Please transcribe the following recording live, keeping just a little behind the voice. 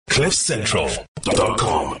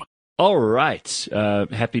CliffCentral.com. All right.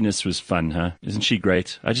 Happiness was fun, huh? Isn't she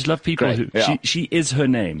great? I just love people who... Yeah. She is her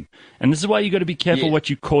name. And this is why you got to be careful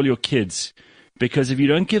what you call your kids. Because if you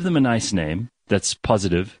don't give them a nice name that's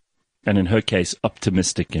positive, and in her case,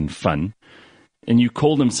 optimistic and fun, and you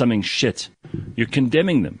call them something shit, you're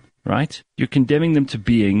condemning them, right? You're condemning them to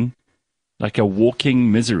being like a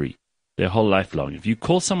walking misery their whole life long. If you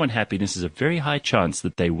call someone happiness, there's a very high chance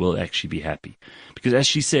that they will actually be happy. Because as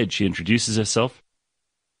she said, she introduces herself,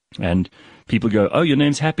 and people go, oh, your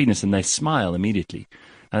name's Happiness, and they smile immediately.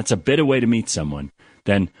 And it's a better way to meet someone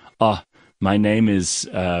than, my name is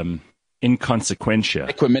Inconsequentia.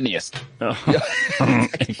 Equiminius.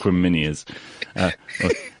 Equiminius.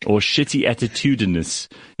 Or Shitty Attitudinous.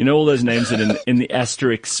 You know all those names that in the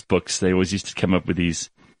Asterix books, they always used to come up with these.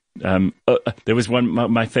 There was one,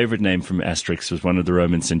 my favorite name from Asterix was one of the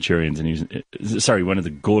Roman centurions, and he was, one of the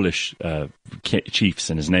Gaulish chiefs,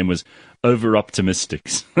 and his name was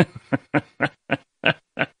Over-Optimistics. I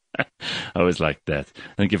always like that.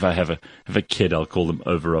 I think if I have a kid, I'll call them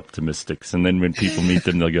Over-Optimistics, and then when people meet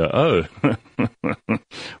them, they'll go, "Oh,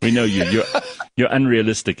 we know you. You're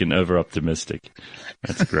unrealistic and over-optimistic."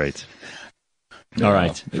 That's great. All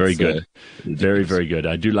right, very good. Very, very good.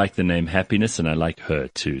 I do like the name Happiness, and I like her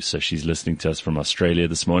too. So she's listening to us from Australia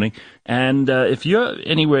this morning. And if you're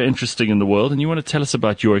anywhere interesting in the world and you want to tell us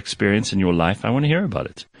about your experience in your life, I want to hear about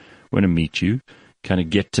it. I want to meet you, kind of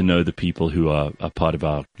get to know the people who are part of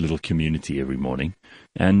our little community every morning,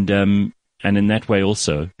 and in that way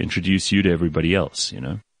also introduce you to everybody else. You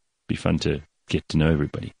know, be fun to get to know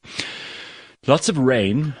everybody. Lots of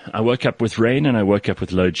rain. I woke up with rain and I woke up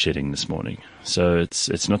with load shedding this morning. So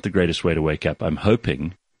it's not the greatest way to wake up. I'm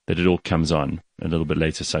hoping that it all comes on a little bit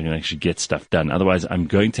later so I can actually get stuff done. Otherwise, I'm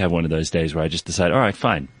going to have one of those days where I just decide, all right,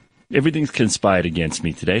 fine. Everything's conspired against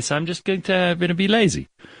me today, so I'm just going to be lazy.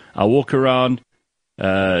 I'll walk around,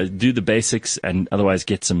 do the basics, and otherwise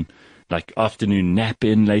get some like afternoon nap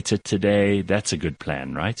in later today. That's a good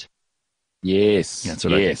plan, right? Yes. That's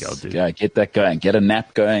what I think I'll do. Yeah, get that going. Get a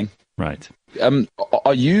nap going. Right.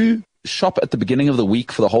 Are you shop at the beginning of the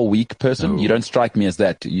week for the whole week person? No. You don't strike me as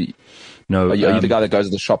that. No. Are you the guy that goes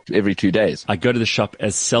to the shop every 2 days? I go to the shop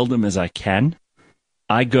as seldom as I can.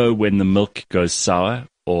 I go when the milk goes sour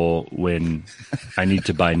or when I need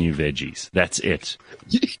to buy new veggies. That's it.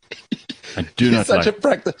 I do not such like. A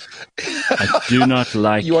practice. I do not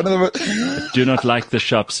like. You one of them. I do not like the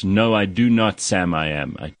shops. No, I do not. Sam, I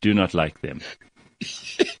am. I do not like them.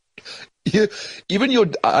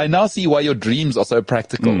 I now see why your dreams are so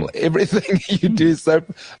practical. Everything you do is so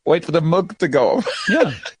wait for the milk to go off.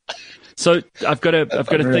 Yeah. So I've got a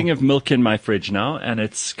thing of milk in my fridge now, and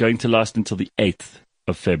it's going to last until the 8th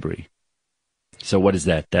of February. So what is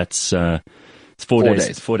that? That's it's 4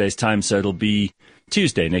 days. 4 days time. So it'll be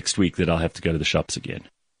Tuesday next week that I'll have to go to the shops again.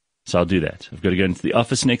 So I'll do that. I've got to go into the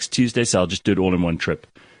office next Tuesday, so I'll just do it all in one trip.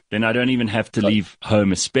 Then I don't even have to leave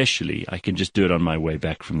home especially. I can just do it on my way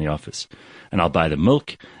back from the office. And I'll buy the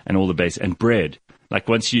milk and all the base and bread. Like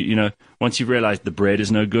once you've realized the bread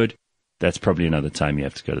is no good, that's probably another time you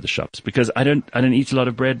have to go to the shops. Because I don't eat a lot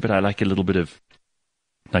of bread, but I like a little bit of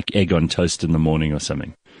like egg on toast in the morning or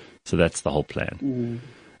something. So that's the whole plan.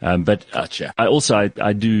 But gotcha. I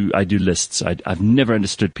do lists. I've never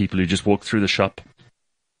understood people who just walk through the shop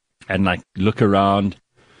and like look around.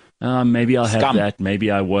 Maybe I'll have that.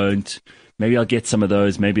 Maybe I won't. Maybe I'll get some of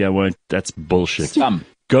those. Maybe I won't. That's bullshit. Scum.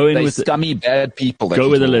 Go in They're with scummy, bad people. Go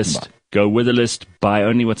with a list. Go with a list. Buy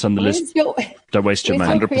only what's on the list. Don't waste your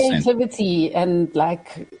money. 100%. Creativity and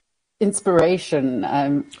like inspiration.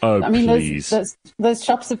 Please. Those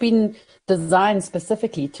shops have been designed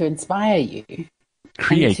specifically to inspire you.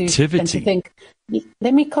 Creativity. And to think,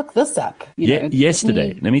 let me cook this up.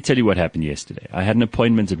 Yesterday, let me tell you what happened yesterday. I had an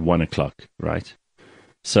appointment at 1:00, right?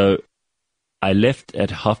 So I left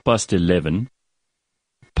at 11:30,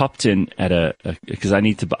 popped in at because I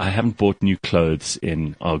haven't bought new clothes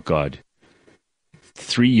in,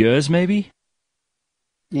 3 years maybe?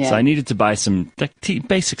 Yeah. So I needed to buy some like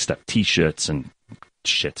basic stuff, T-shirts and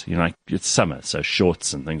shit. Like it's summer, so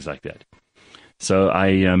shorts and things like that. So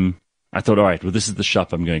I thought, all right, well, this is the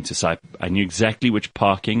shop I'm going to. So I knew exactly which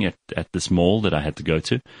parking at this mall that I had to go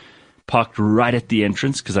to. Parked right at the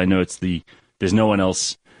entrance because I know there's no one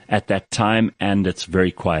else at that time, and it's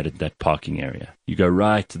very quiet at that parking area. You go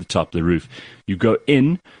right to the top of the roof. You go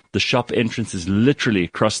in. The shop entrance is literally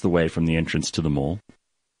across the way from the entrance to the mall.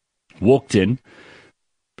 Walked in.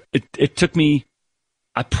 It took me,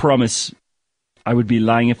 I promise, I would be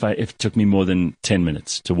lying if it took me more than 10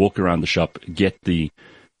 minutes to walk around the shop, get the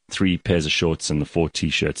 3 pairs of shorts and the 4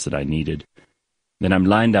 T-shirts that I needed. Then I'm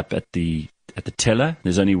lined up at the at the teller.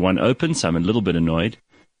 There's only one open, so I'm a little bit annoyed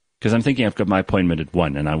because I'm thinking I've got my appointment at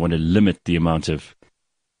 1 and I want to limit the amount of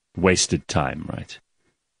wasted time, right?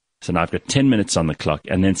 So now I've got 10 minutes on the clock,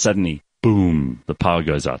 and then suddenly, boom, the power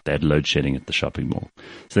goes out. They had load shedding at the shopping mall.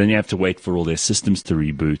 So then you have to wait for all their systems to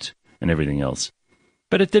reboot and everything else.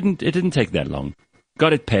 But it didn't take that long.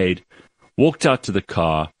 Got it paid, walked out to the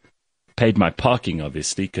car, paid my parking,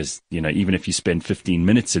 obviously, because, even if you spend 15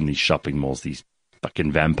 minutes in these shopping malls, these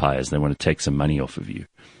fucking vampires, they want to take some money off of you.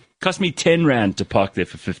 Cost me 10 Rand to park there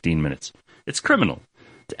for 15 minutes. It's criminal.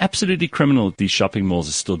 It's absolutely criminal that these shopping malls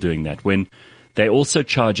are still doing that when they're also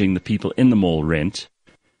charging the people in the mall rent,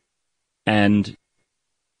 and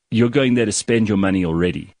you're going there to spend your money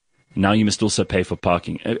already. Now you must also pay for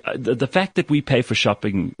parking. The fact that we pay for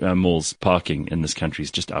shopping malls parking in this country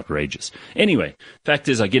is just outrageous. Anyway, fact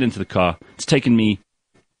is, I get into the car. It's taken me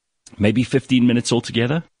maybe 15 minutes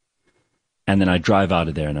altogether. And then I drive out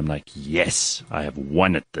of there and I'm like, yes, I have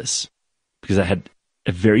won at this. Because I had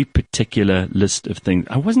a very particular list of things.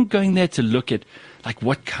 I wasn't going there to look at like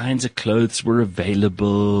what kinds of clothes were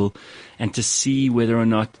available and to see whether or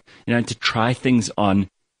not, to try things on.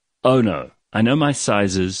 Oh no, I know my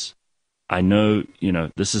sizes. I know,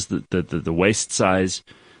 this is the waist size.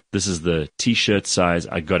 This is the t-shirt size.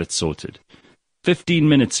 I got it sorted. 15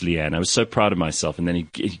 minutes, Leanne. I was so proud of myself. And then you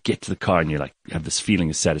get to the car and you have this feeling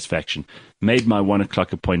of satisfaction. Made my 1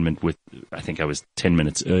 o'clock appointment I think I was 10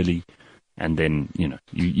 minutes early. And then,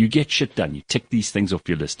 you get shit done. You tick these things off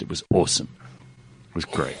your list. It was awesome. It was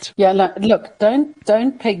great. Yeah, look,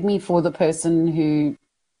 don't peg me for the person who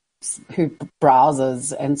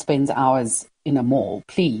browses and spends hours in a mall,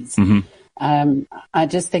 please. Mm-hmm. I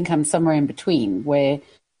just think I'm somewhere in between where,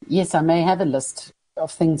 yes, I may have a list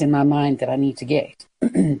of things in my mind that I need to get,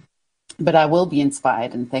 but I will be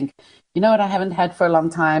inspired and think, what I haven't had for a long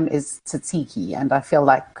time is tzatziki, and I feel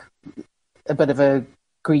like a bit of a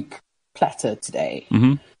Greek platter today,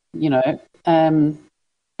 Mm-hmm.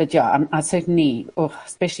 But yeah, I certainly,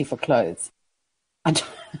 especially for clothes, I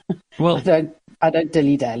don't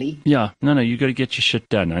dilly-dally. Yeah, no, you got to get your shit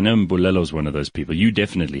done. I know Mbulelo's one of those people. You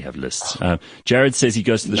definitely have lists. Jared says he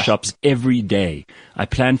goes to the shops every day. I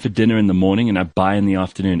plan for dinner in the morning and I buy in the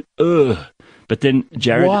afternoon. Ugh. But then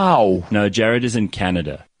Jared... Wow. No, Jared is in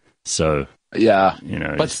Canada. So, yeah,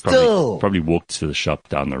 but still... Probably walked to the shop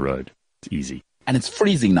down the road. It's easy. And it's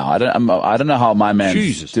freezing now. I don't know how my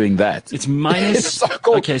man's doing that. It's minus... It's so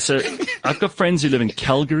cold. Okay, so I've got friends who live in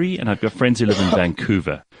Calgary and I've got friends who live in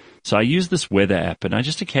Vancouver. So I use this weather app and I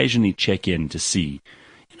just occasionally check in to see,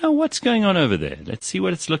 what's going on over there. Let's see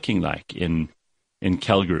what it's looking like in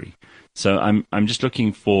Calgary. So I'm just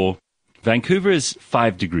looking for... Vancouver is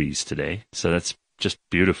 5 degrees today, so that's just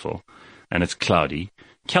beautiful. And it's cloudy.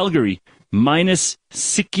 Calgary, minus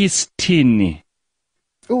 16.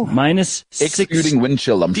 Ooh. Minus excluding wind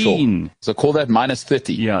chill, I'm sure. So call that minus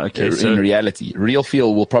 30. Yeah, okay. In reality, real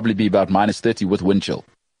feel will probably be about minus 30 with wind chill.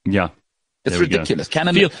 Yeah, it's ridiculous.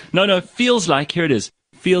 Canada. Feels like, here it is.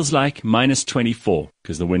 Feels like minus 24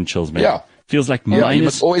 because the wind chill's made. Yeah. Feels like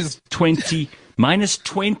minus 20, minus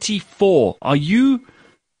 24. Are you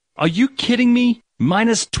kidding me?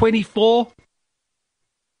 Minus 24.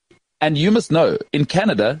 And you must know, in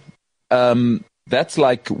Canada, that's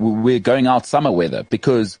like we're going out summer weather,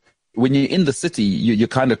 because when you're in the city, you're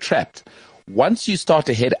kind of trapped. Once you start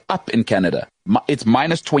to head up in Canada, it's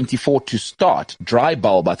minus 24 to start. Dry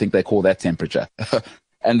bulb, I think they call that temperature.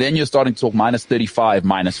 And then you're starting to talk minus 35,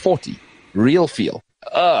 minus 40. Real feel.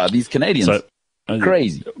 These Canadians.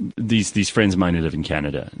 Crazy. These friends of mine who live in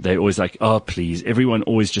Canada, they're always like, oh, please. Everyone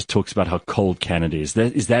always just talks about how cold Canada is.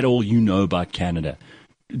 Is that all you know about Canada?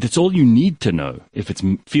 That's all you need to know. If it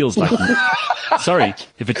feels like,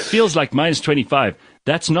 if it feels like minus 25,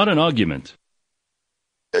 that's not an argument.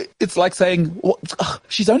 It's like saying, well,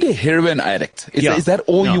 she's only a heroin addict. Is that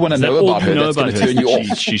all you want to know about her that's going to turn you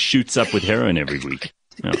off? She shoots up with heroin every week.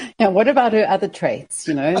 Yeah. Yeah, what about her other traits?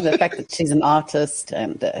 The fact that she's an artist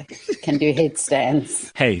and can do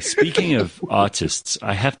headstands. Hey, speaking of artists,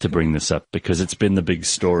 I have to bring this up because it's been the big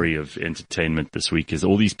story of entertainment this week, is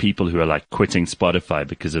all these people who are like quitting Spotify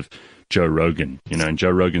because of Joe Rogan, and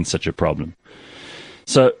Joe Rogan's such a problem.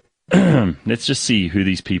 So let's just see who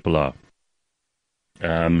these people are.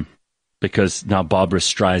 Because now Barbara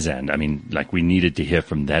Streisand, we needed to hear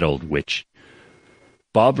from that old witch.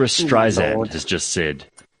 Barbara Streisand has just said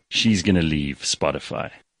she's going to leave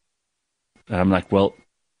Spotify. And I'm like, well,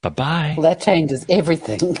 bye-bye. Well, that changes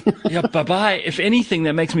everything. Yeah, bye-bye. If anything,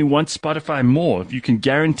 that makes me want Spotify more. If you can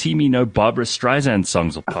guarantee me no Barbara Streisand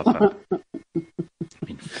songs will pop up.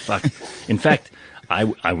 Fuck. In fact,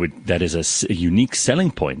 I would. That is a unique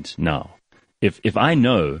selling point now. If I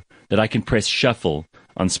know that I can press shuffle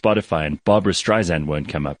on Spotify and Barbara Streisand won't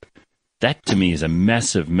come up. That to me is a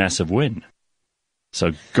massive, massive win.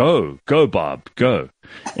 So go, Bob, go.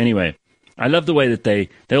 Anyway, I love the way that they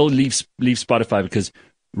all leave Spotify because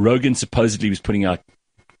Rogan supposedly was putting out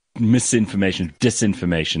misinformation,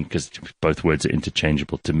 disinformation, because both words are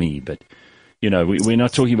interchangeable to me. But, we're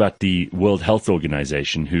not talking about the World Health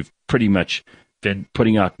Organization, who've pretty much been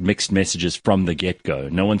putting out mixed messages from the get-go.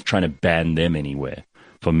 No one's trying to ban them anywhere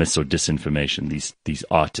for mis or disinformation. These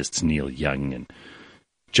artists, Neil Young and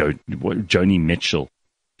Joni Mitchell,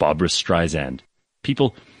 Barbara Streisand.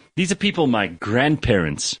 These are people my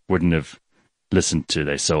grandparents wouldn't have listened to.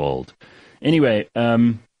 They're so old. Anyway,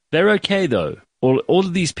 they're okay, though. All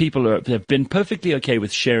of these people have been perfectly okay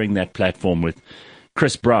with sharing that platform with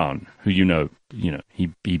Chris Brown, who he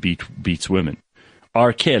beats women.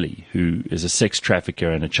 R. Kelly, who is a sex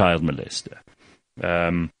trafficker and a child molester.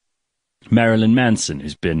 Marilyn Manson,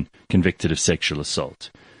 who's been convicted of sexual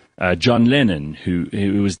assault. John Lennon,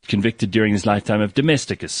 who was convicted during his lifetime of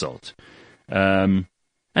domestic assault. And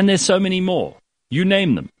there's so many more. You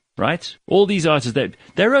name them, right? All these artists,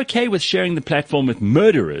 they're okay with sharing the platform with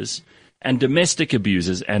murderers and domestic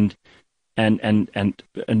abusers and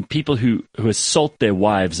people who assault their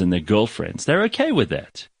wives and their girlfriends. They're okay with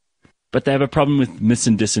that. But they have a problem with mis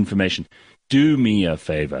and disinformation. Do me a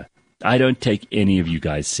favor. I don't take any of you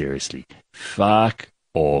guys seriously. Fuck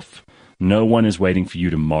off. No one is waiting for you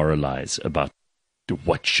to moralize about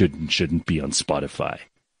what should and shouldn't be on Spotify.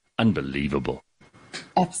 Unbelievable.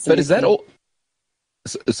 Absolutely. But is that all?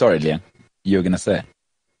 Sorry, Leanne. You were going to say?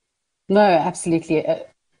 No, absolutely.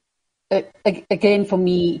 Again, for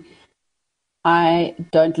me, I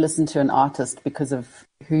don't listen to an artist because of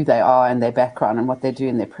who they are and their background and what they do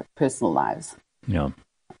in their personal lives. Yeah.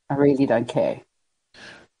 I really don't care.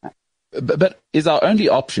 But is our only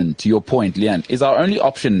option, to your point, Leanne, is our only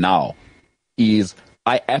option now is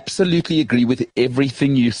I absolutely agree with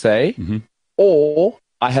everything you say, or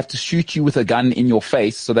I have to shoot you with a gun in your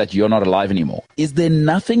face so that you're not alive anymore. Is there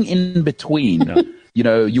nothing in between?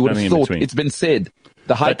 No. You would have thought it's been said.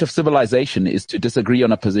 The height of civilization is to disagree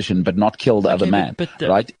on a position but not kill the other man,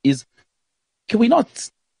 right? Can we not?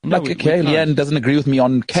 Leanne doesn't agree with me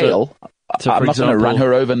on kale. So I'm not going to run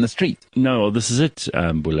her over in the street. No, this is it,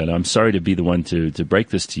 Bulella. I'm sorry to be the one to break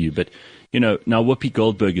this to you, but, now Whoopi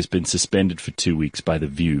Goldberg has been suspended for 2 weeks by The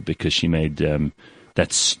View because she made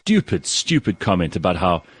that stupid comment about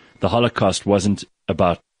how the Holocaust wasn't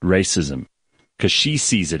about racism because she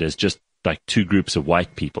sees it as just like two groups of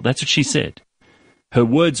white people. That's what she said. Her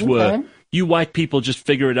words were, you white people just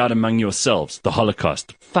figure it out among yourselves. The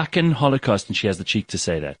Holocaust. Fucking Holocaust. And she has the cheek to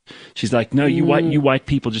say that. She's like, no, you white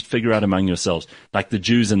people just figure out among yourselves. Like the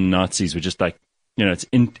Jews and the Nazis were just like, it's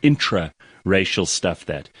intra-racial stuff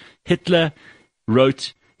that. Hitler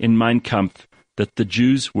wrote in Mein Kampf that the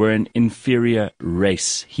Jews were an inferior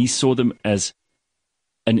race. He saw them as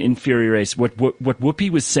an inferior race. What Whoopi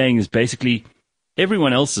was saying is basically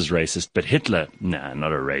everyone else is racist, but Hitler, nah,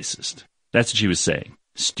 not a racist. That's what she was saying.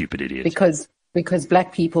 Stupid idiot. Because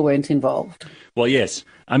black people weren't involved. Well, yes.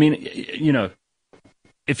 I mean,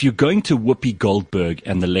 if you're going to Whoopi Goldberg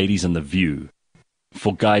and the ladies on The View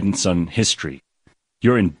for guidance on history,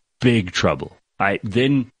 you're in big trouble.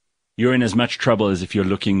 Then you're in as much trouble as if you're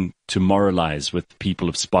looking to moralize with people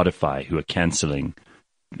of Spotify who are canceling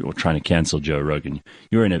or trying to cancel Joe Rogan.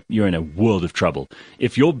 You're in a world of trouble.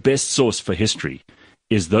 If your best source for history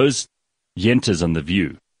is those yentas on The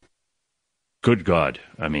View, good God,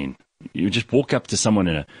 I mean, you just walk up to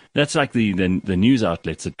someone that's like the news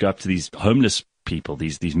outlets that go up to these homeless people,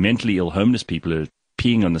 these mentally ill homeless people who are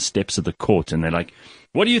peeing on the steps of the court, and they're like,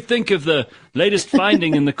 what do you think of the latest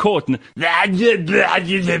finding in the court? And they're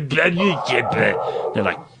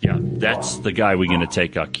like, yeah, that's the guy we're going to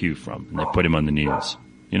take our cue from. And they put him on the news.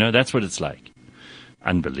 That's what it's like.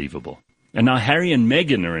 Unbelievable. And now Harry and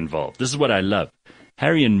Meghan are involved. This is what I love.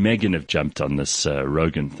 Harry and Meghan have jumped on this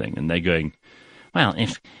Rogan thing, and they're going, well,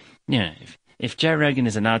 if Joe Rogan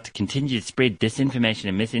is allowed to continue to spread disinformation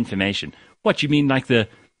and misinformation, what you mean like the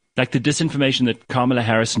disinformation that Kamala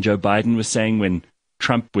Harris and Joe Biden were saying when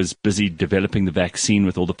Trump was busy developing the vaccine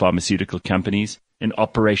with all the pharmaceutical companies in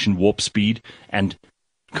Operation Warp Speed, and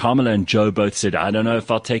Kamala and Joe both said, I don't know if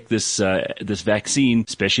I'll take this vaccine,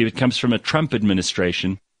 especially if it comes from a Trump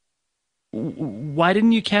administration. Why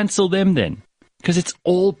didn't you cancel them then? Because it's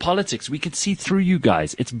all politics. We can see through you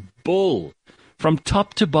guys. It's bull. From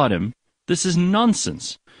top to bottom, this is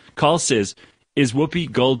nonsense. Carl says, is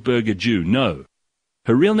Whoopi Goldberg a Jew? No.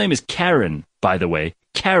 Her real name is Karen, by the way.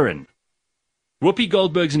 Karen. Whoopi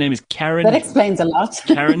Goldberg's name is Karen. That explains a lot.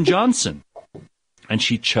 Karen Johnson. And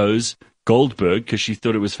she chose Goldberg because she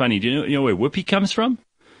thought it was funny. Do you know where Whoopi comes from?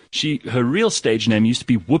 Her real stage name used to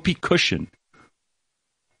be Whoopi Cushion.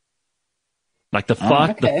 Like the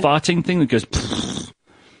farting thing that goes.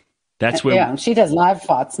 That's where. Yeah, she does live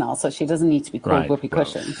farts now, so she doesn't need to be called Whoopi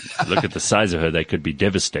Cushion. Look at the size of her; they could be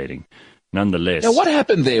devastating. Nonetheless, what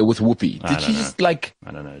happened there with Whoopi? Did she just like?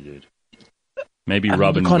 I don't know, dude. Maybe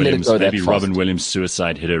Robin Williams'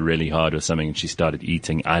 suicide hit her really hard or something, and she started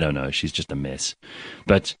eating. I don't know. She's just a mess.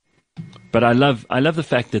 But I love the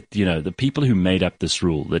fact that the people who made up this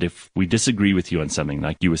rule that if we disagree with you on something,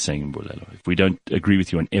 like you were saying, Mbulelo, if we don't agree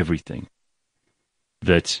with you on everything,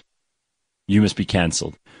 that you must be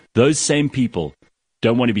cancelled. Those same people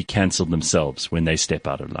don't want to be cancelled themselves when they step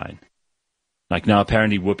out of line. Like now,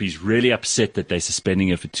 apparently, Whoopi's really upset that they're suspending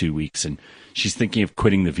her for 2 weeks, and she's thinking of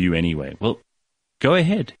quitting The View anyway. Well, go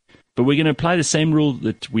ahead. But we're going to apply the same rule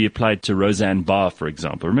that we applied to Roseanne Barr, for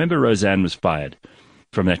example. Remember, Roseanne was fired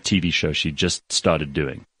from that TV show she just started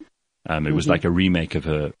doing. It was like a remake of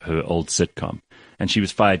her old sitcom. And she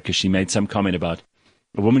was fired because she made some comment about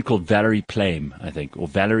a woman called Valerie Plame, I think, or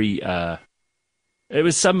Valerie... it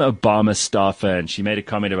was some Obama staffer, and she made a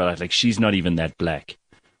comment about it, like, she's not even that black,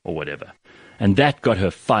 or whatever. And that got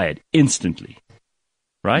her fired instantly,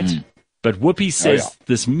 right? But Whoopi says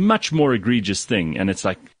this much more egregious thing, and it's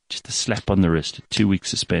like just a slap on the wrist, a 2-week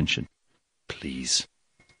suspension. Please.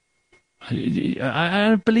 I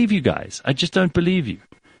don't believe you guys. I just don't believe you.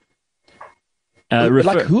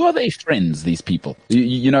 Who are they friends, these people?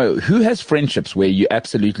 Who has friendships where you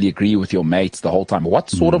absolutely agree with your mates the whole time? What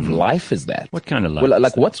sort of life is that? What kind of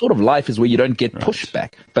life? What sort of life is where you don't get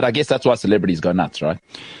pushback? But I guess that's why celebrities go nuts, right?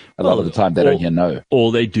 A lot of the time they don't hear no.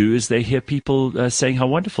 All they do is they hear people saying how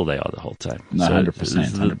wonderful they are the whole time. No, so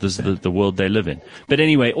 100%. This is the world they live in. But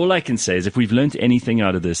anyway, all I can say is if we've learned anything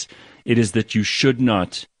out of this, it is that you should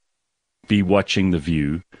not be watching The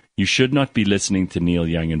View. You should not be listening to Neil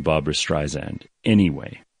Young and Barbra Streisand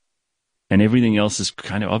anyway. And everything else is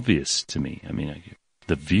kind of obvious to me. I mean,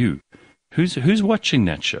 The View. Who's watching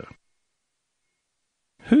that show?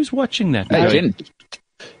 Who's watching that? Hey,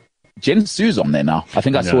 Jen Sue's on there now. I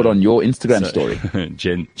think I saw it on your Instagram story.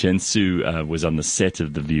 Jen Sue was on the set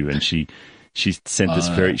of The View, and she sent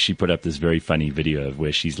this she put up this very funny video of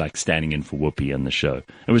where she's like standing in for Whoopi on the show.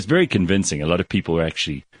 It was very convincing. A lot of people were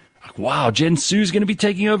actually like, wow, Jen Sue's going to be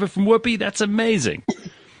taking over from Whoopi. That's amazing.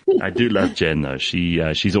 I do love Jen though.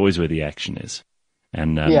 She's always where the action is.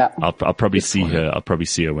 And I'll probably see her. I'll probably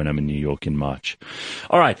see her when I'm in New York in March.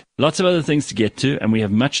 All right, lots of other things to get to, and we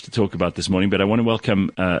have much to talk about this morning. But I want to welcome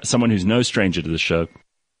someone who's no stranger to the show,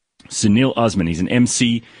 Sunil Osman. He's an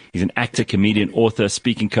MC, he's an actor, comedian, author,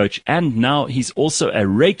 speaking coach, and now he's also a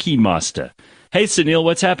Reiki master. Hey, Sunil,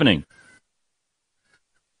 what's happening?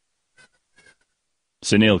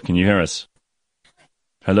 Sunil, can you hear us?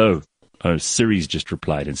 Hello. Oh, Siri's just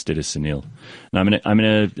replied instead of Sunil. Now I'm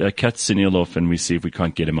gonna cut Sunil off, and we see if we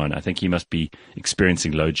can't get him on. I think he must be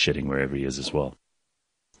experiencing load shedding wherever he is as well.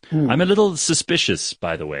 I'm a little suspicious,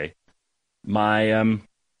 by the way.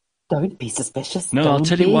 Don't be suspicious. No, I'll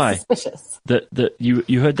tell you why. Suspicious.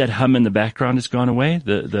 You heard that hum in the background has gone away.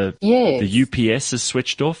 Yes. The UPS is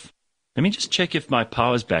switched off. Let me just check if my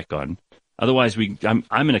power's back on. Otherwise, I'm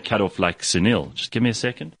going to cut off like Sunil. Just give me a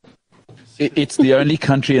second. It's the only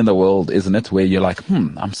country in the world, isn't it, where you're like,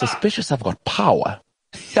 I'm suspicious I've got power.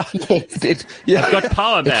 Yes. I've got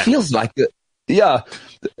power back. It feels like it. Yeah.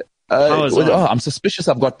 I'm suspicious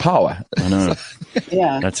I've got power. I know.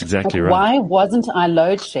 Yeah. That's exactly right. Why wasn't I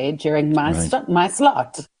load shed during my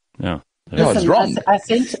slot? Yeah. No, it's wrong. I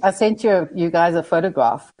sent you guys a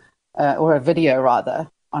photograph, or a video rather,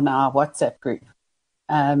 on our WhatsApp group.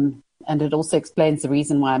 And it also explains the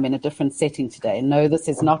reason why I'm in a different setting today. No, this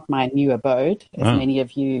is not my new abode, as many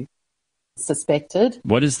of you suspected.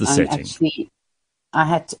 What is the setting? Actually, I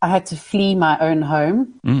had to flee my own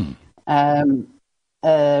home.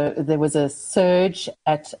 There was a surge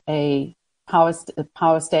at a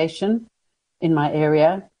power station in my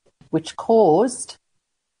area, which caused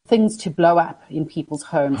things to blow up in people's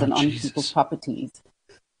homes and on people's properties.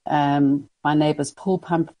 My neighbor's pool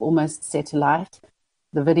pump almost set alight.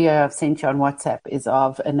 The video I've sent you on WhatsApp is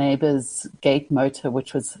of a neighbor's gate motor,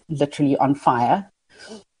 which was literally on fire.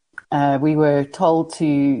 We were told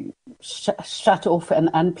to shut off and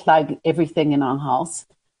unplug everything in our house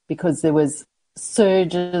because there was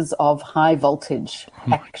surges of high voltage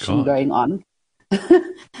action going on.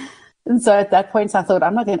 And so at that point, I thought,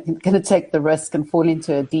 I'm not going to take the risk and fall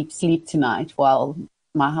into a deep sleep tonight while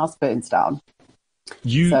my house burns down.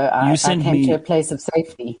 I came to a place of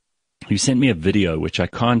safety. You sent me a video, which I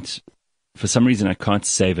can't, for some reason, I can't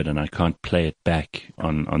save it and I can't play it back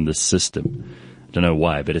on the system. Don't know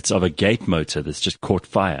why, but it's of a gate motor that's just caught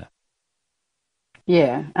fire.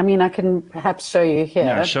 Yeah, I mean, I can perhaps show you here.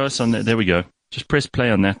 Yeah, show us on that. There we go. Just press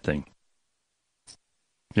play on that thing.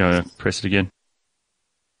 Yeah, press it again.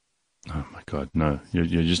 Oh my God, no! You're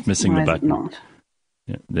just missing the button. Not?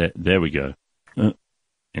 Yeah, there we go.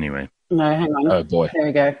 Anyway. No, hang on. Oh boy. There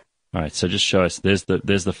we go. All right, so just show us. There's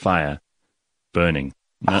the fire burning.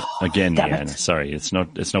 No, again, damn Leanna. it. Sorry, it's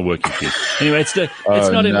not working for you. Anyway, it's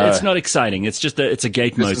no. not exciting. It's just it's a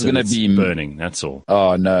gate motor that's burning. That's all.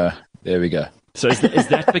 Oh no! There we go. So is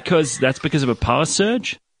that because of a power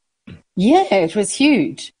surge? Yeah, it was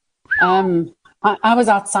huge. I was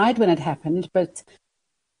outside when it happened, but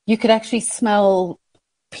you could actually smell.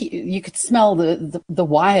 You could smell the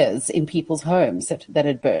wires in people's homes that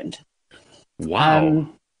had burned. Wow.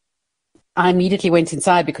 I immediately went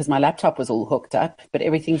inside because my laptop was all hooked up, but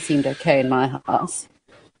everything seemed okay in my house.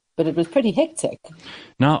 But it was pretty hectic.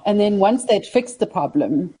 Now, And then once they'd fixed the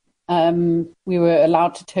problem, we were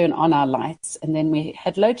allowed to turn on our lights, and then we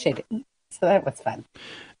had load shedding. So that was fun.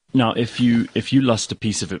 Now, if you lost a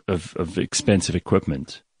piece of expensive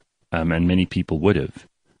equipment, and many people would have,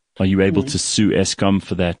 are you able to sue Eskom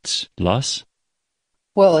for that loss?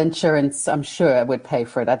 Well, insurance, I'm sure, would pay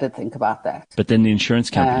for it. I did think about that. But then the insurance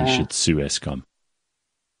company should sue Eskom.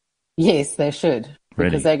 Yes, they should. Really?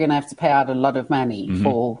 Because they're going to have to pay out a lot of money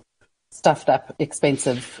for stuffed up,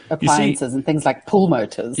 expensive appliances and things like pool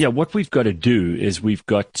motors. Yeah, what we've got to do is we've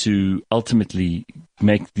got to ultimately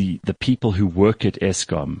make the people who work at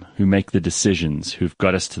Eskom, who make the decisions, who've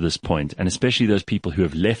got us to this point, and especially those people who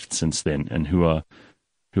have left since then and who are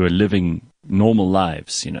living normal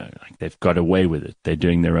lives, like they've got away with it. They're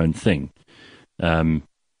doing their own thing.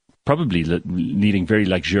 Probably leading very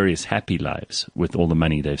luxurious, happy lives with all the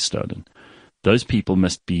money they've stolen. Those people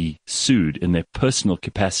must be sued in their personal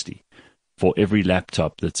capacity for every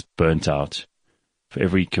laptop that's burnt out, for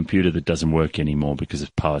every computer that doesn't work anymore because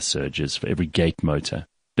of power surges, for every gate motor.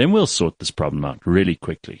 Then we'll sort this problem out really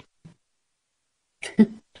quickly.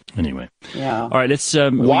 Anyway. Yeah. All right, let's...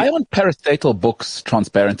 Why aren't parastatal books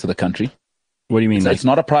transparent to the country? What do you mean? It's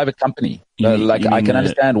not a private company. I can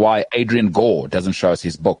understand why Adrian Gore doesn't show us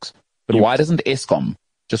his books. But why doesn't Eskom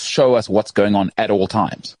just show us what's going on at all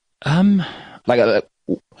times? Outside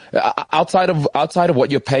of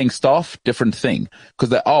what you're paying staff, different thing. Because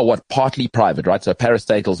they are partly private, right? So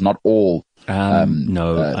parastatal's not all.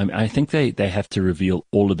 No, I think they have to reveal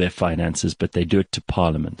all of their finances, but they do it to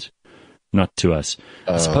Parliament, not to us.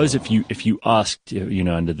 I suppose if you asked,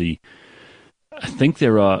 under the, I think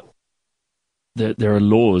there are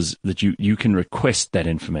laws that you can request that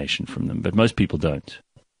information from them, but most people don't.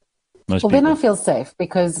 Then I feel safe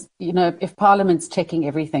because, if Parliament's checking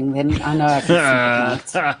everything, then I know I can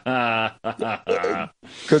sleep at night.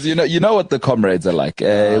 Because you know what the comrades are like.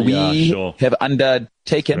 We have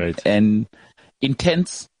undertaken an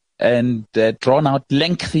intense and drawn out,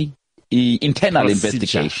 lengthy internal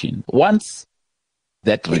investigation. Once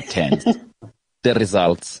that returns the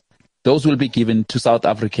results, those will be given to South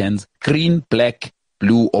Africans, green, black,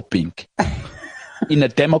 blue, or pink, in a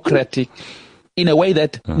democratic. In a way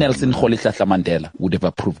that Nelson Rolihlahla Mandela would have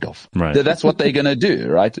approved of. Right. That's what they're going to do,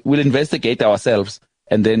 right? We'll investigate ourselves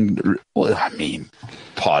and then,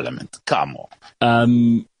 Parliament, come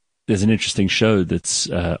on. There's an interesting show that's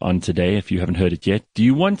on today, if you haven't heard it yet. Do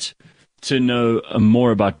you want to know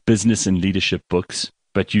more about business and leadership books,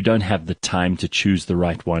 but you don't have the time to choose the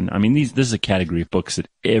right one? I mean, this is a category of books that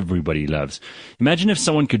everybody loves. Imagine if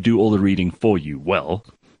someone could do all the reading for you. Well,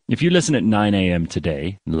 if you listen at 9 a.m.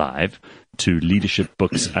 today, live, to Leadership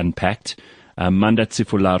Books Unpacked, Manda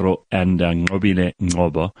Tsifularo and Ngobile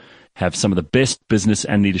Ngobo have some of the best business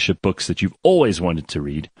and leadership books that you've always wanted to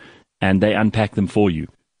read, and they unpack them for you.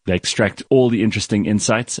 They extract all the interesting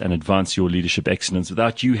insights and advance your leadership excellence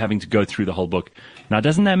without you having to go through the whole book. Now,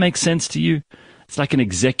 doesn't that make sense to you? It's like an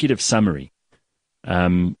executive summary.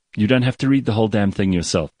 You don't have to read the whole damn thing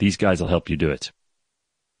yourself. These guys will help you do it.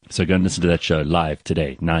 So go and listen to that show live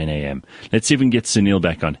today, 9 a.m. Let's see if we can get Sunil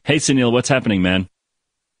back on. Hey, Sunil, what's happening, man?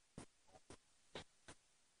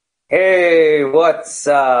 Hey, what's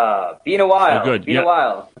up? Been a while. Oh, good. Been a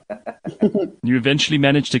while. You eventually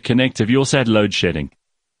managed to connect. Have you also had load shedding?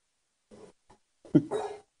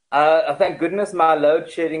 Thank goodness my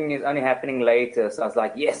load shedding is only happening later. So I was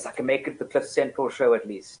like, yes, I can make it the Cliff Central show at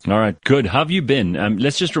least. All right, good. How have you been?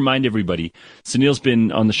 Let's just remind everybody, Sunil's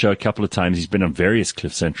been on the show a couple of times. He's been on various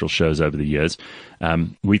Cliff Central shows over the years.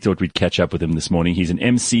 We thought we'd catch up with him this morning. He's an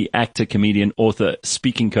MC, actor, comedian, author,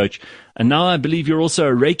 speaking coach. And now I believe you're also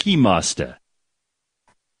a Reiki master.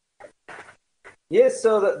 Yes,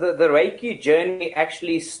 so the Reiki journey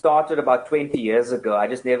actually started about 20 years ago. I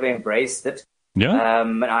just never embraced it. Yeah.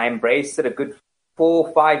 And I embraced it a good 4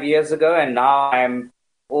 or 5 years ago, and now I'm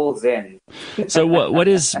all Zen. So what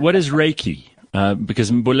is Reiki?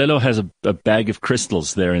 Because Mbulelo has a bag of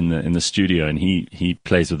crystals there in the studio, and he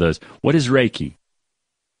plays with those. What is Reiki?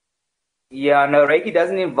 Yeah, no, Reiki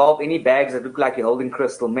doesn't involve any bags that look like you're holding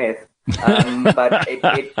crystal meth. But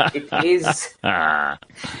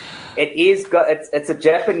it's a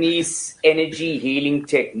Japanese energy healing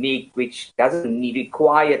technique which doesn't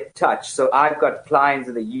require touch. So I've got clients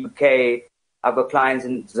in the UK, I've got clients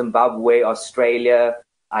in Zimbabwe, Australia.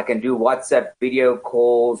 I can do WhatsApp video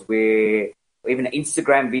calls or even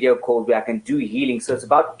Instagram video calls where I can do healing. So it's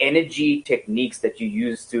about energy techniques that you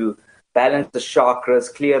use to balance the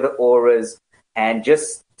chakras, clear the auras, and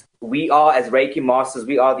we are, as Reiki masters,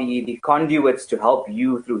 we are the conduits to help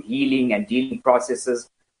you through healing and dealing processes.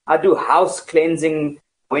 I do house cleansing.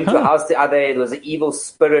 Went to a house the other day. There was an evil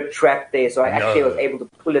spirit trapped there, so I actually was able to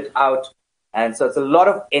pull it out. And so it's a lot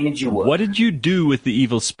of energy work. What did you do with the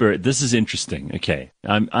evil spirit? This is interesting. Okay,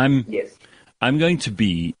 Yes. I'm going to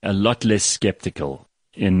be a lot less skeptical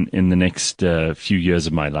in the next few years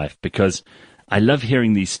of my life, because I love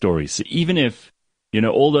hearing these stories. So even if,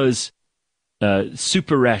 all those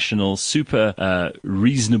super rational, super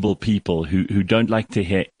reasonable people who don't like to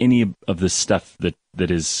hear any of the stuff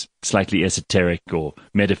that is slightly esoteric or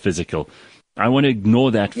metaphysical, I want to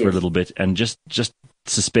ignore that for a little bit and just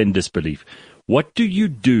suspend disbelief. What do you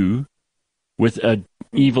do with an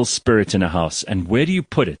evil spirit in a house, and where do you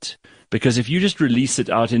put it? Because if you just release it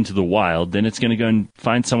out into the wild, then it's going to go and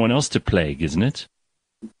find someone else to plague, isn't it?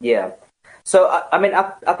 Yeah. So,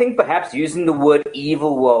 I think perhaps using the word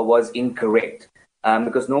evil was incorrect,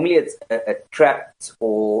 because normally it's a trap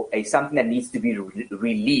or something that needs to be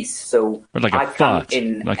released. So like a fart,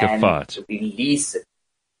 release it.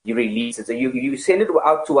 You release it. So you send it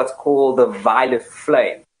out to what's called the violet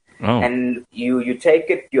flame. Oh. And you take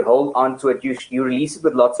it, you hold on to it, you release it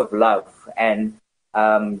with lots of love, and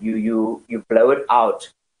you blow it out.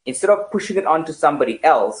 Instead of pushing it onto somebody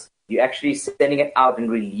else, you're actually sending it out and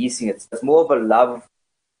releasing it. So it's more of a love,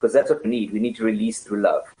 because that's what we need. We need to release through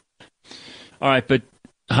love. All right, but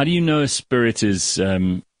how do you know a spirit is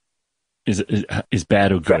bad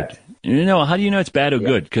or good? Correct. How do you know it's bad or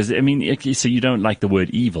good? Because, so you don't like the word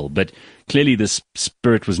evil, but clearly this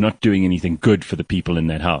spirit was not doing anything good for the people in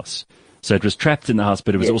that house. So it was trapped in the house,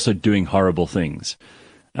 but it was also doing horrible things.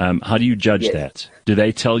 How do you judge that? Do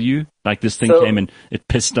they tell you, like, this thing came and it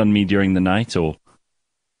pissed on me during the night, or?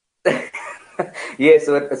 Yeah,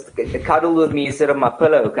 so it cuddled with me instead of my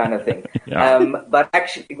pillow, kind of thing. Yeah. But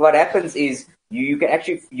actually, what happens is you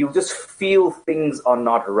just feel things are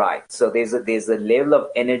not right. So there's a level of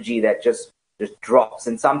energy that just drops,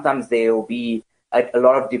 and sometimes there will be a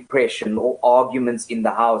lot of depression or arguments in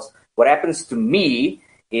the house. What happens to me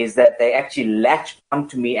is that they actually latch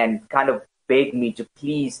onto me and kind of beg me to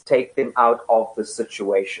please take them out of the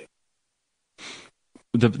situation.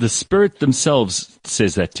 The spirit themselves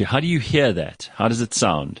says that to you. How do you hear that? How does it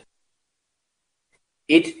sound?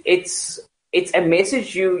 It's a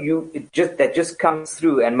message that just comes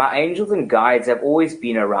through, and my angels and guides have always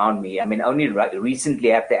been around me. Only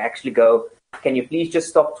recently I have to actually go, can you please just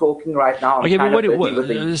stop talking right now? Okay, but what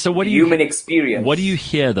do you human experience? What do you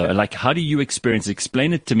hear though? Like, how do you experience it?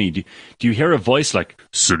 Explain it to me. Do you hear a voice like,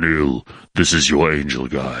 Sunil, this is your angel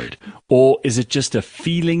guide? Or is it just a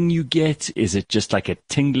feeling you get? Is it just like a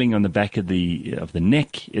tingling on the back of the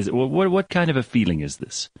neck? What kind of a feeling is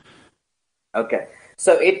this? Okay.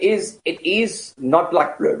 So it is not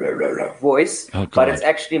like voice, but it's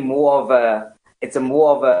actually more of a it's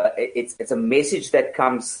a message that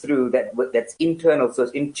comes through that's internal, so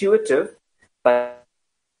it's intuitive, but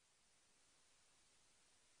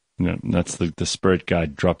no, that's the spirit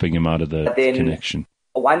guide dropping him out of the connection.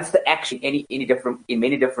 Once the action in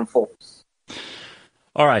many different forms.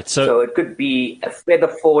 All right, so it could be a feather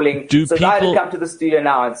falling. So if I had to come to the studio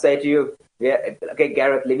now and say to you, yeah, okay,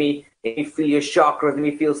 Gareth, let me feel your chakras, let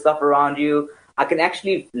me feel stuff around you. I can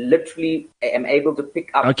actually literally am able to pick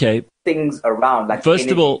up things around. Like first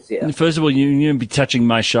of all, you need to be touching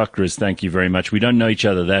my chakras. Thank you very much. We don't know each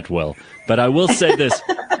other that well, but I will say this: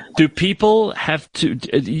 do people have to?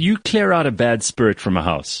 You clear out a bad spirit from a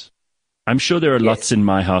house? I'm sure there are lots in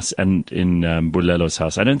my house and in Bulelo's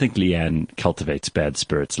house. I don't think Leanne cultivates bad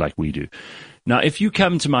spirits like we do. Now, if you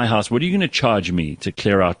come to my house, what are you going to charge me to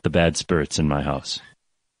clear out the bad spirits in my house?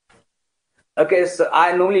 Okay, so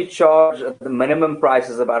I normally charge the minimum price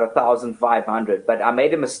is about 1,500, but I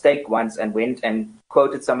made a mistake once and went and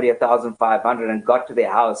quoted somebody 1,500 and got to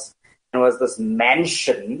their house, and it was this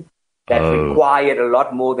mansion that required a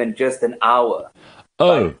lot more than just an hour.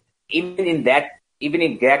 Oh, but even in that even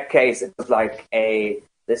in that case, it was like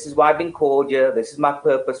this is why I've been called here. This is my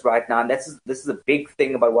purpose right now. And this is a big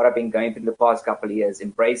thing about what I've been going through the past couple of years,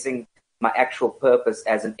 embracing my actual purpose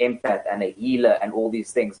as an empath and a healer and all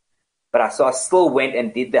these things. But I still went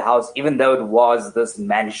and did the house, even though it was this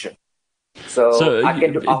mansion. So I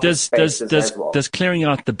can do office spaces as well. Does clearing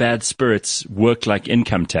out the bad spirits work like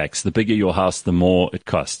income tax? The bigger your house, the more it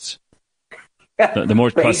costs. The more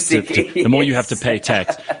it costs, the more you have to pay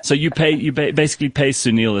tax. So you basically pay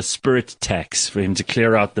Sunil a spirit tax for him to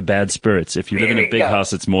clear out the bad spirits. If you live in a big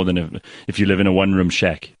house, it's more than if you live in a one-room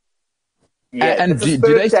shack. Yeah, it's a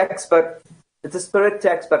spirit tax, but it's a spirit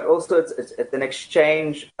tax, but also it's an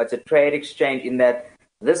exchange. It's a trade exchange in that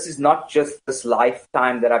this is not just this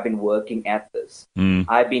lifetime that I've been working at this.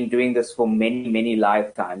 I've been doing this for many, many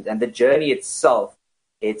lifetimes, and the journey itself,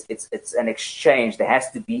 it's an exchange. There has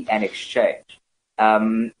to be an exchange.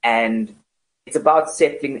 And it's about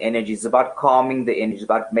settling energy. It's about calming the energy. It's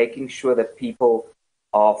about making sure that people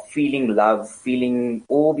are feeling love, feeling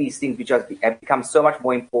all these things which have become so much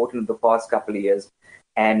more important in the past couple of years.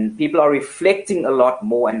 And people are reflecting a lot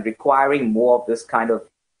more and requiring more of this kind of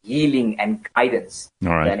healing and guidance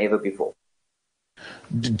than ever before.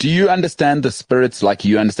 Do you understand the spirits like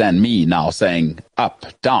you understand me now, saying up,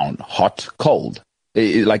 down, hot, cold?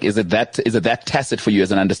 Like, is it that tacit for you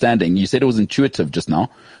as an understanding? You said it was intuitive just now.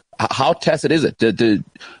 How tacit is it?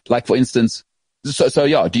 Like, for instance, so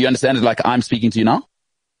yeah, do you understand it like I'm speaking to you now?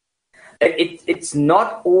 It's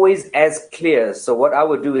not always as clear. So what I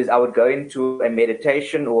would do is I would go into a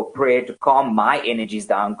meditation or a prayer to calm my energies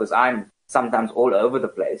down, because I'm sometimes all over the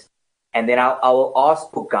place. And then I will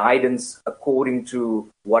ask for guidance according to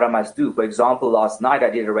what I must do. For example, last night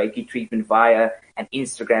I did a Reiki treatment via an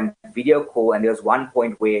Instagram video call, and there was one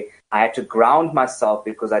point where I had to ground myself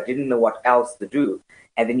because I didn't know what else to do.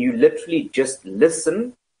 And then you literally just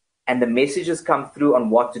listen, and the messages come through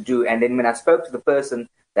on what to do. And then when I spoke to the person,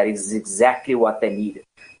 that is exactly what they needed.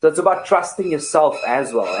 So it's about trusting yourself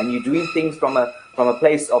as well, and you're doing things from a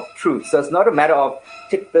place of truth. So it's not a matter of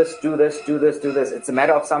tick this, do this, do this, do this. It's a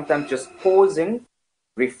matter of sometimes just pausing,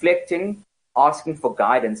 reflecting, asking for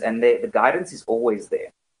guidance, and the guidance is always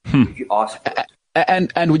there if you ask for it.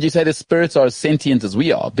 And would you say the spirits are as sentient as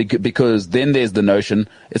we are? Because then there's the notion,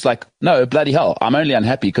 it's like, no, bloody hell, I'm only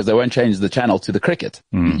unhappy because they won't change the channel to the cricket.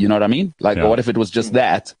 You know what I mean? Like, what if it was just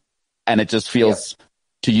that, and it just feels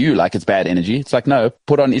to you like it's bad energy? It's like, no,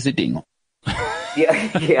 put on Isiding.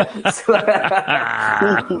 Yeah.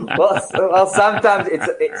 Well, sometimes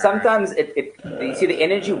you see, the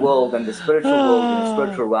energy world and the spiritual world and the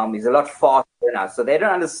spiritual realm is a lot faster than us. So they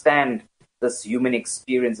don't understand this human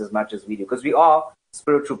experience as much as we do, because we are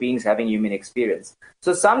spiritual beings having human experience.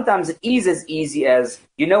 So sometimes it is as easy as,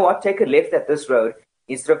 you know what, take a left at this road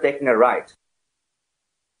instead of taking a right.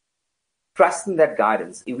 Trust in that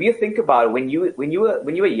guidance. If you think about it, when you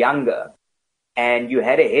were younger and you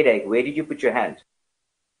had a headache, where did you put your hand?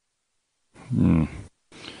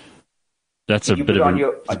 That's a bit of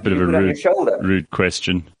a rude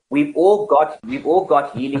question. We've all got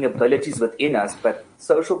healing abilities within us, but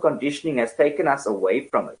social conditioning has taken us away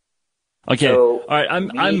from it. Okay, so all right.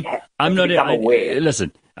 I'm not aware.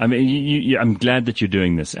 Listen, I mean, I'm glad that you're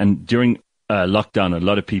doing this, and during lockdown, a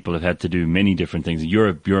lot of people have had to do many different things. You're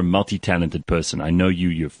a multi-talented person. I know you.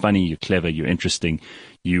 You're funny. You're clever. You're interesting.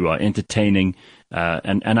 You are entertaining.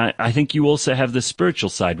 And I think you also have the spiritual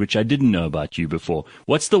side, which I didn't know about you before.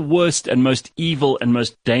 What's the worst and most evil and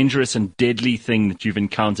most dangerous and deadly thing that you've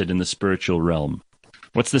encountered in the spiritual realm?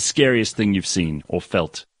 What's the scariest thing you've seen or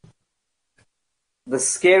felt? The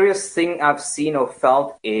scariest thing I've seen or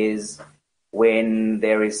felt is when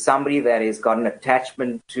there is somebody that has got an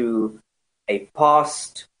attachment to a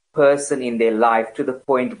past person in their life to the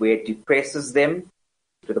point where it depresses them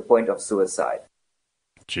to the point of suicide.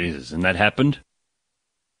 Jesus, and that happened?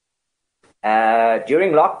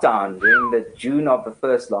 During lockdown, during the June of the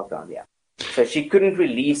first lockdown, yeah. So she couldn't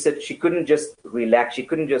release it. She couldn't just relax. She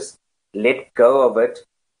couldn't just let go of it.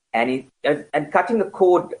 And cutting the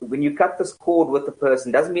cord, when you cut this cord with the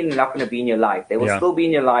person, doesn't mean they're not going to be in your life. They will still be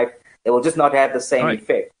in your life. They will just not have the same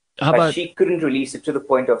effect. But she couldn't release it to the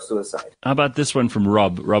point of suicide. How about this one from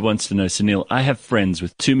Rob? Rob wants to know, Sunil, I have friends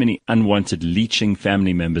with too many unwanted leeching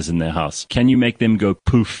family members in their house. Can you make them go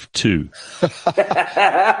poof too?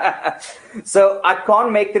 So I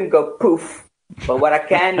can't make them go poof, but what I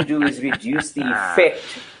can do is reduce the effect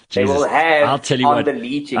they will have I'll tell you on what, the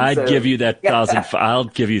leeching. I'd give you that I'll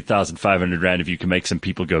give you 1,500 rand if you can make some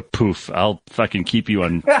people go poof. I'll fucking keep you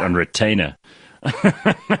on retainer.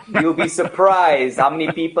 You'll be surprised how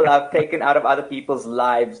many people I've taken out of other people's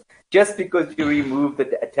lives just because you remove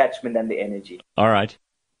the attachment and the energy. All right.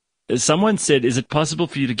 someone said, is it possible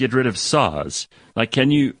for you to get rid of SARS? Like, are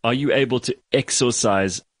you able to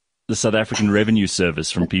exorcise the South African Revenue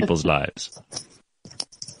Service from people's lives?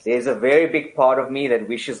 There's a very big part of me that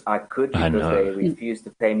wishes I could, I because know. they refused to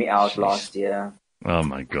pay me out last year. Oh,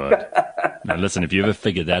 my God. Now, listen, if you ever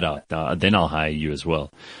figure that out, then I'll hire you as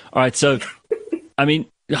well. All right. So, I mean,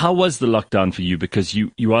 how was the lockdown for you? Because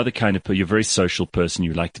you are the kind of you're a very social person.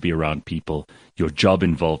 You like to be around people. Your job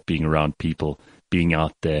involved being around people, being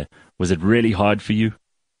out there. Was it really hard for you?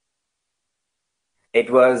 It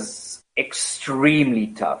was extremely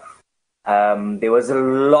tough. There was a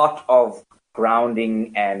lot of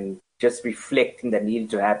grounding and just reflecting that needed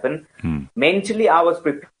to happen. Mentally, I was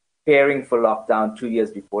preparing for lockdown 2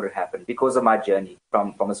 years before it happened because of my journey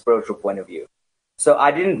from a spiritual point of view. So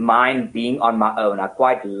I didn't mind being on my own. I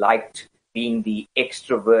quite liked being the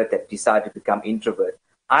extrovert that decided to become introvert.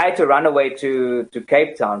 I had to run away to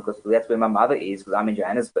Cape Town because that's where my mother is, because I'm in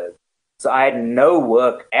Johannesburg. So I had no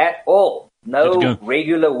work at all. No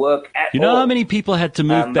regular work at all. You know how many people had to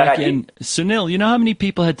move back in? Sunil, you know how many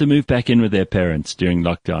people had to move back in with their parents during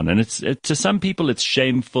lockdown? And it's to some people it's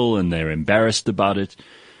shameful and they're embarrassed about it.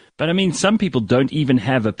 But I mean, some people don't even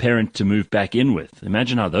have a parent to move back in with.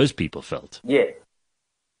 Imagine how those people felt. Yeah,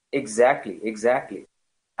 exactly.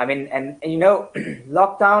 I mean, and you know,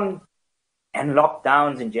 lockdown and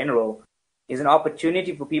lockdowns in general is an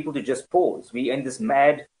opportunity for people to just pause. We're in this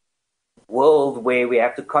mad world where we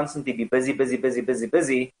have to constantly be busy.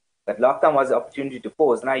 But lockdown was an opportunity to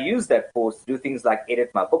pause, and I used that pause to do things like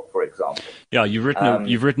edit my book, for example. Yeah, you've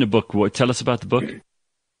written a book. Tell us about the book.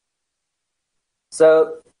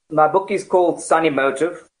 So my book is called Sunny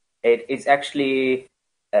Motive. It's actually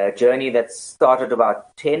a journey that started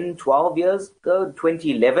about 10, 12 years ago,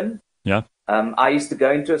 2011. Yeah. I used to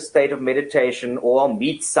go into a state of meditation, or I'll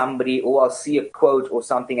meet somebody, or I'll see a quote or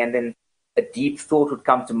something, and then a deep thought would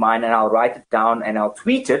come to mind, and I'll write it down and I'll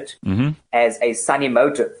tweet it as a sunny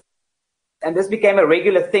motive. And this became a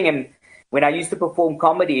regular thing. And when I used to perform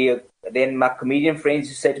comedy, then my comedian friends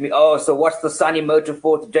used to say to me, "Oh, so what's the sunny motive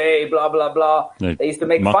for today? Blah, blah, blah." They used to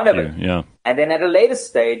make fun of it. Yeah. And then at a later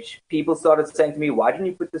stage, people started saying to me, "Why didn't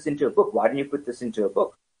you put this into a book? Why didn't you put this into a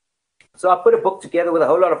book?" So I put a book together with a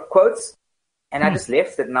whole lot of quotes. And I just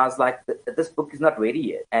left it, and I was like, this book is not ready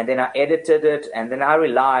yet. And then I edited it, and then I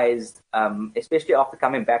realized, especially after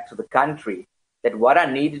coming back to the country, that what I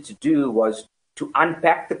needed to do was to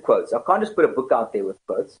unpack the quotes. I can't just put a book out there with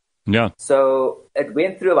quotes. Yeah. So it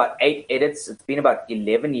went through about 8 edits. It's been about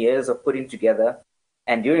 11 years of putting together.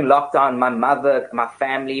 And during lockdown, my mother, my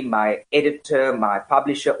family, my editor, my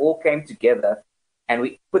publisher all came together, and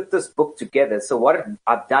we put this book together. So what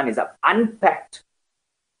I've done is I've unpacked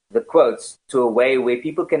the quotes to a way where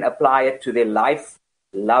people can apply it to their life,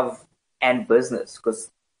 love, and business. Because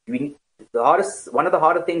one of the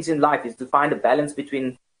harder things in life is to find a balance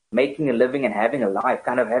between making a living and having a life,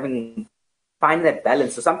 find that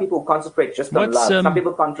balance. So some people concentrate just on love. Some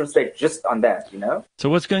people concentrate just on that, you know? So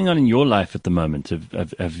what's going on in your life at the moment?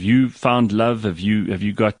 Have you found love? Have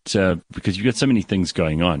you got, because you've got so many things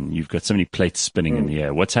going on. You've got so many plates spinning in the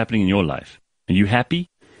air. What's happening in your life? Are you happy?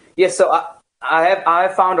 Yes. So I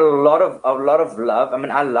have found a lot of love. I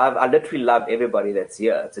mean, I literally love everybody that's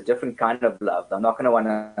here. It's a different kind of love. I'm not going to want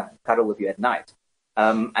to cuddle with you at night.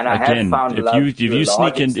 And I have found love. If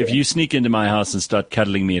you sneak into my house and start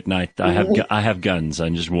cuddling me at night, I have guns.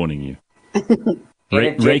 I'm just warning you.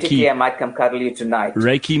 Reiki, I might come cuddle you tonight.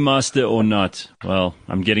 Reiki master or not? Well,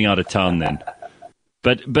 I'm getting out of town then.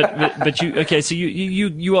 But you okay? So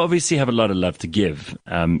you obviously have a lot of love to give.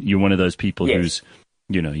 You're one of those people who's,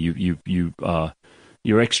 you know, you're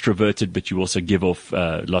extroverted, but you also give off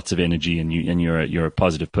lots of energy, and you're a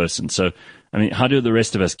positive person. So, I mean, how do the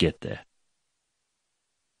rest of us get there?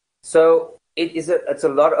 So it's a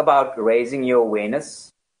lot about raising your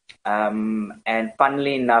awareness, and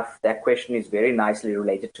funnily enough, that question is very nicely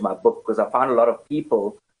related to my book, because I found a lot of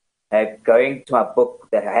people going to my book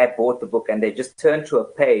that have bought the book, and they just turn to a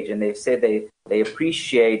page and they say they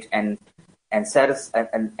appreciate and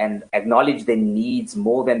acknowledge their needs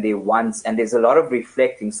more than their wants. And there's a lot of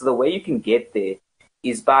reflecting. So the way you can get there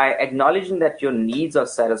is by acknowledging that your needs are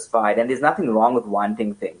satisfied, and there's nothing wrong with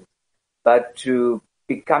wanting things, but to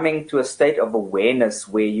becoming to a state of awareness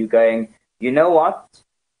where you're going, you know what?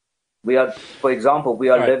 For example, we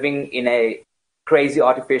are living in a crazy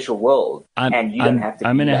artificial world, and you don't have to.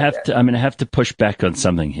 I'm going to have to push back on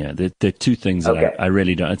something here. There are two things that I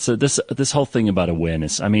really don't. So this whole thing about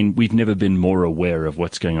awareness. I mean, we've never been more aware of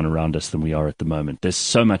what's going on around us than we are at the moment. There's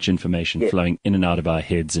so much information flowing in and out of our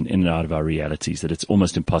heads and in and out of our realities that it's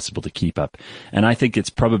almost impossible to keep up. And I think it's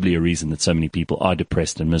probably a reason that so many people are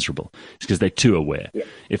depressed and miserable. It's because they're too aware. Yeah.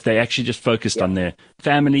 If they actually just focused on their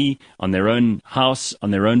family, on their own house,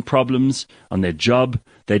 on their own problems, on their job,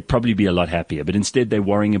 they'd probably be a lot happier. But instead, they're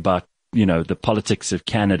worrying about, the politics of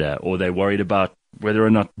Canada, or they're worried about whether or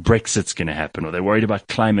not Brexit's going to happen, or they're worried about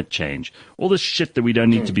climate change, all this shit that we don't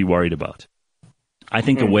need to be worried about. I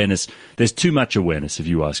think awareness, there's too much awareness, if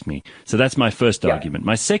you ask me. So that's my first argument.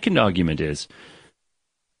 My second argument is,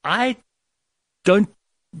 I don't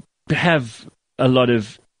have a lot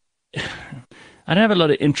of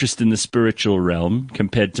interest in the spiritual realm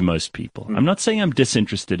compared to most people. I'm not saying I'm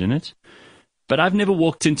disinterested in it, but I've never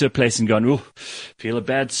walked into a place and gone, oh, feel a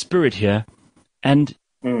bad spirit here. And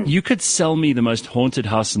you could sell me the most haunted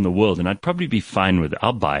house in the world, and I'd probably be fine with it.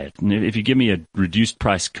 I'll buy it. And if you give me a reduced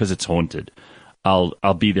price because it's haunted,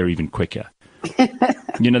 I'll be there even quicker.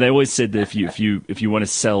 They always said that if you want to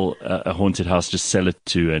sell a haunted house, just sell it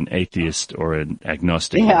to an atheist or an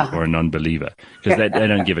agnostic or a non-believer, because they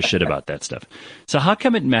don't give a shit about that stuff. So how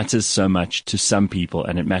come it matters so much to some people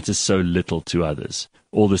and it matters so little to others?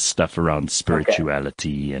 All this stuff around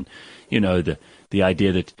spirituality and, the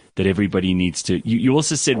idea that everybody needs to. You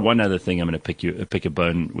also said one other thing I'm going to pick a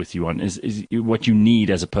bone with you on is what you need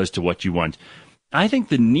as opposed to what you want. I think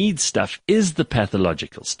the need stuff is the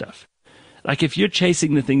pathological stuff. Like if you're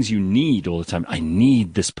chasing the things you need all the time, I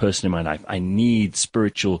need this person in my life. I need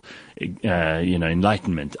spiritual,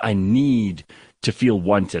 enlightenment. I need to feel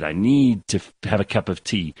wanted. I need to have a cup of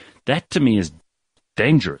tea. That to me is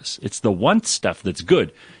dangerous. It's the want stuff that's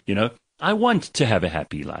good. I want to have a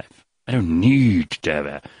happy life. I don't need to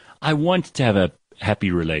have I want to have a happy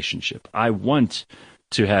relationship. I want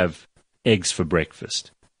to have eggs for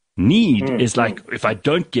breakfast. Need is like, if I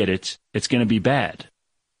don't get it, it's going to be bad.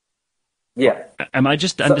 Yeah. Am I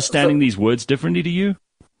just understanding these words differently to you?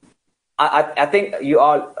 I think you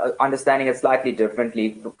are understanding it slightly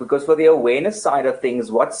differently, because for the awareness side of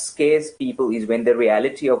things, what scares people is when the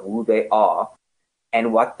reality of who they are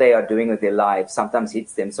and what they are doing with their lives sometimes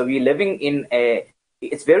hits them. So we're living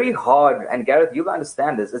it's very hard, and Gareth, you'll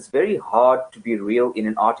understand this, it's very hard to be real in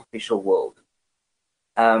an artificial world.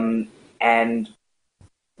 And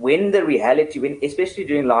when the reality, especially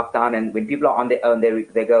during lockdown and when people are on their own,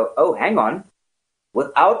 they go, oh, hang on,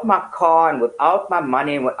 without my car and without my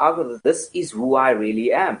money and without this is who I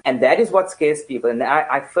really am. And that is what scares people. And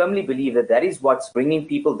I firmly believe that is what's bringing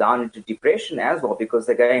people down into depression as well, because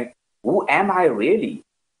they're going, who am I really?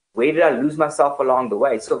 Where did I lose myself along the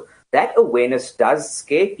way? So that awareness does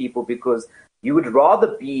scare people, because you would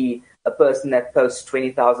rather be a person that posts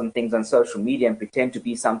 20,000 things on social media and pretend to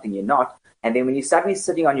be something you're not. And then when you're suddenly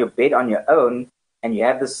sitting on your bed on your own and you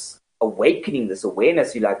have this awakening, this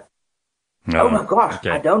awareness, you're like, oh my gosh,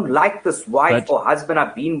 I don't like this wife or husband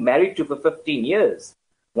I've been married to for 15 years.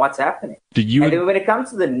 What's happening? And then when it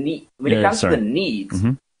comes to the needs,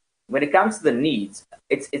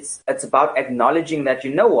 it's about acknowledging that,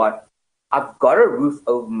 you know what, I've got a roof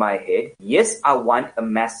over my head. Yes, I want a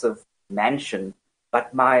massive mansion,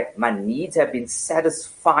 but my needs have been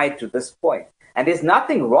satisfied to this point. And there's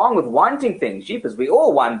nothing wrong with wanting things. Jeepers, we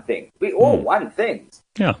all want things. We all want things.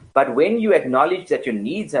 Yeah. But when you acknowledge that your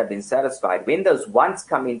needs have been satisfied, when those wants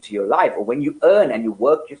come into your life, or when you earn and you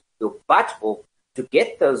work your butt off to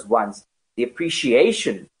get those wants, the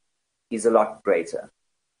appreciation is a lot greater.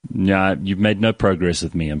 Yeah, you've made no progress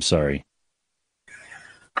with me. I'm sorry.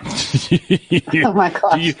 Oh my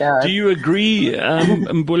gosh! Do you agree,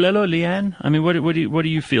 Mbulelo, Leanne? I mean, what do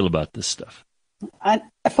you feel about this stuff?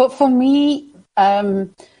 For me, I've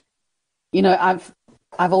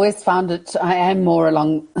always found it. I am more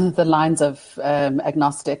along the lines of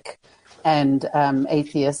agnostic and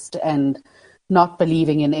atheist, and not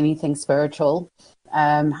believing in anything spiritual.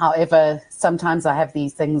 However, sometimes I have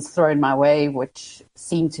these things thrown my way which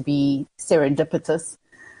seem to be serendipitous.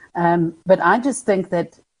 But I just think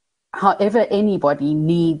that however anybody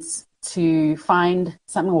needs to find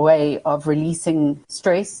some way of releasing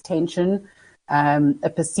stress, tension, a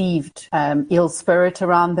perceived ill spirit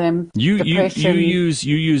around them. You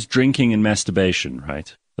use drinking and masturbation,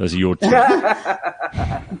 right? Those are your two.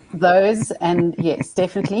 Those, and yes,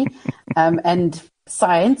 definitely. And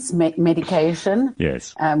science, medication,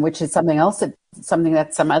 yes, which is something else something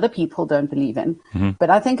that some other people don't believe in. Mm-hmm. But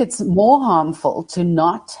I think it's more harmful to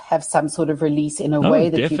not have some sort of release in a way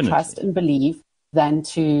that definitely. You trust and believe than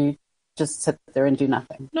to just sit there and do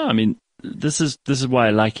nothing. No, I mean, this is why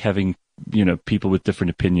I like having, people with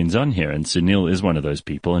different opinions on here. And Sunil is one of those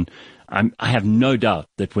people. And I have no doubt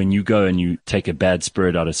that when you go and you take a bad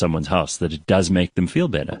spirit out of someone's house, that it does make them feel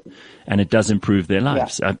better and it does improve their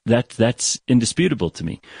lives. Yeah. That's indisputable to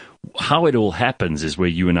me. How it all happens is where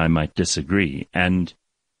you and I might disagree. And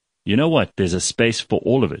you know what? There's a space for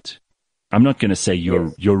all of it. I'm not going to say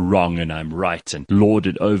you're wrong and I'm right and lord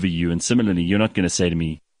it over you. And similarly, you're not going to say to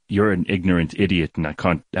me, you're an ignorant idiot and I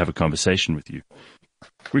can't have a conversation with you.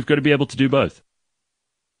 We've got to be able to do both.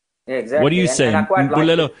 Yeah, exactly. What do you say? And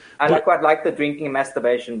I quite like the drinking and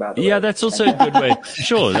masturbation, by the way. Yeah, that's also a good way.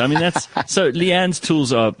 Sure. I mean, so Leanne's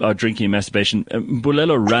tools are drinking and masturbation.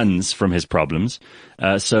 Bulelo runs from his problems.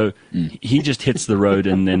 So he just hits the road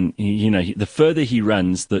and then, the further he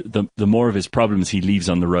runs, the more of his problems he leaves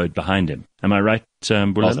on the road behind him. Am I right,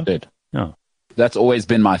 Bulelo? No. That's always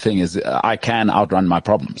been my thing is I can outrun my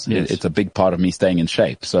problems. Yes. It's a big part of me staying in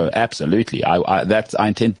shape. So absolutely. I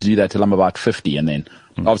intend to do that till I'm about 50 and then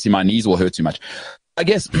obviously my knees will hurt too much. I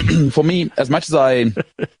guess for me, as much as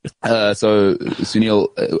so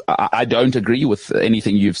Sunil, I don't agree with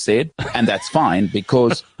anything you've said and that's fine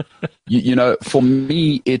because, for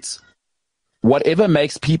me, it's whatever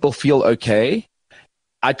makes people feel okay.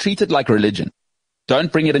 I treat it like religion. Don't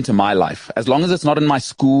bring it into my life. As long as it's not in my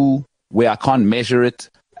school, where I can't measure it,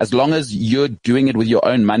 as long as you're doing it with your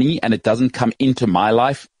own money and it doesn't come into my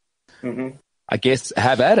life, I guess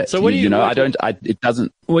have at it. So what do you it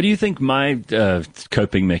doesn't. What do you think my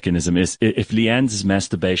coping mechanism is? If Leanne's is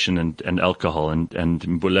masturbation and alcohol and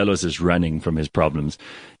Bulelo's is running from his problems,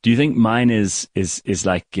 do you think mine is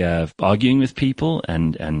like arguing with people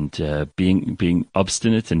and being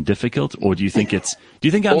obstinate and difficult, or do you think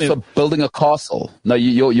I'm also building a castle? No,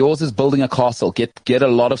 yours is building a castle. Get a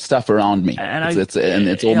lot of stuff around me, and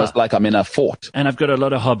it's almost like I'm in a fort. And I've got a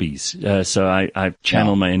lot of hobbies, so I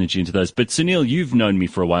channel my energy into those. But Sunil, you've known me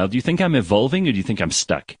for a while. Do you think I'm evolving, or do you think I'm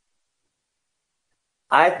stuck?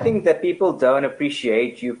 I think that people don't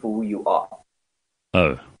appreciate you for who you are.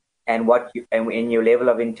 Oh. And in your level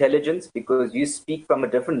of intelligence, because you speak from a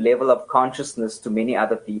different level of consciousness to many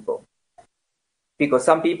other people. Because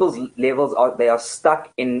some people's levels are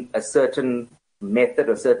stuck in a certain method,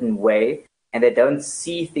 a certain way, and they don't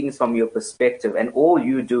see things from your perspective. And all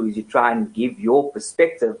you do is you try and give your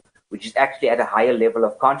perspective, which is actually at a higher level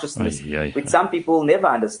of consciousness, which some people will never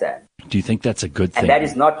understand. Do you think that's a good thing? And that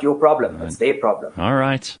is not your problem. It's their problem. All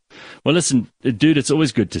right. Well, listen, dude, it's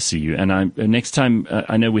always good to see you. And next time,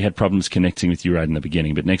 I know we had problems connecting with you right in the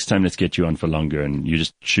beginning, but next time let's get you on for longer and you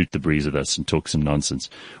just shoot the breeze with us and talk some nonsense.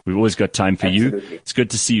 We've always got time for you. It's good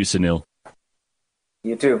to see you, Sunil.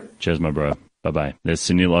 You too. Cheers, my bro. Bye-bye. There's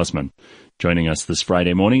Sunil Osman joining us this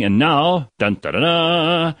Friday morning. And now,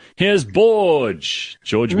 here's George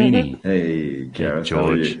Meany. Hey, Gareth.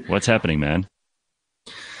 George, what's happening, man?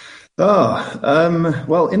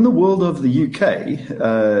 Well, in the world of the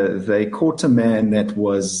UK, they caught a man that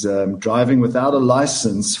was driving without a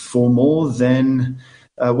license for more than,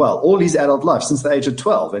 all his adult life, since the age of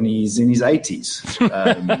 12, and he's in his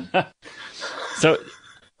 80s. So...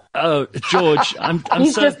 Oh, George,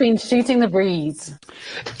 He's just been shooting the breeze.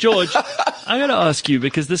 George, I got to ask you,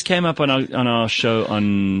 because this came up on our show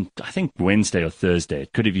on, I think, Wednesday or Thursday.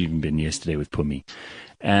 It could have even been yesterday with Pumi.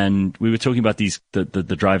 And we were talking about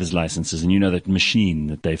the driver's licenses, and that machine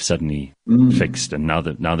that they've suddenly fixed, and now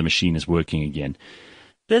the machine is working again.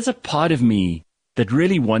 There's a part of me that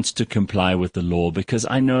really wants to comply with the law, because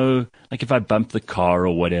I know, like, if I bump the car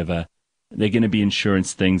or whatever, they're going to be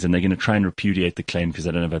insurance things, and they're going to try and repudiate the claim because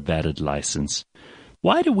I don't have a valid license.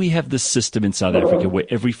 Why do we have this system in South Africa where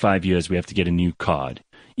every 5 years we have to get a new card,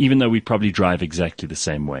 even though we probably drive exactly the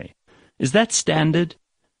same way? Is that standard?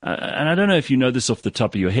 And I don't know if you know this off the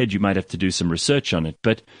top of your head. You might have to do some research on it.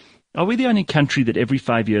 But are we the only country that every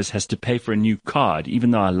 5 years has to pay for a new card,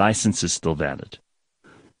 even though our license is still valid?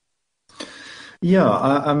 Yeah,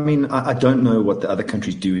 I mean, I don't know what the other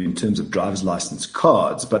countries do in terms of driver's license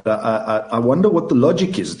cards, but I wonder what the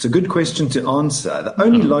logic is. It's a good question to answer. The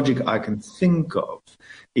only logic I can think of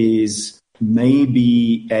is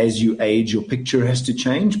maybe as you age, your picture has to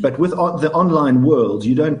change. But with the online world,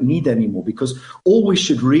 you don't need that anymore, because all we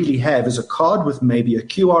should really have is a card with maybe a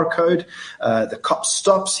QR code. The cop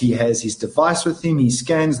stops. He has his device with him. He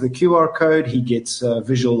scans the QR code. He gets a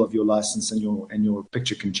visual of your license, and your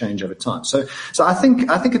picture can change over time. So I think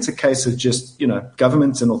it's a case of just,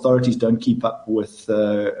 governments and authorities don't keep up with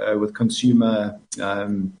consumer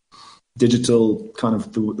digital kind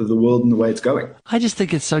of the world and the way it's going. I just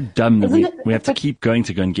think it's so dumb that we have to keep going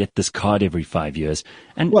to go and get this card every 5 years.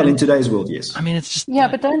 And in today's world, yes. I mean, it's just... Yeah,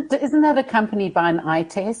 but isn't that accompanied by an eye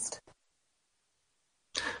test?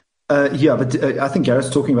 Yeah, but I think Gareth's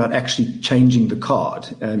talking about actually changing the card.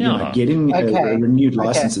 Getting a renewed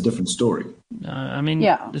license, a different story. I mean,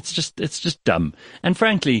 it's just dumb. And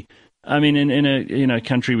frankly, I mean, in a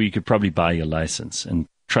country where you could probably buy your license, and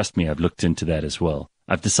trust me, I've looked into that as well.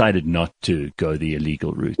 I've decided not to go the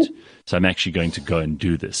illegal route, so I'm actually going to go and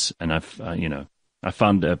do this. And I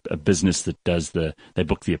found a business that does they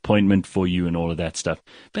book the appointment for you and all of that stuff.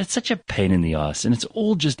 But it's such a pain in the ass, and it's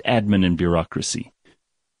all just admin and bureaucracy.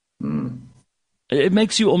 It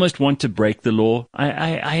makes you almost want to break the law.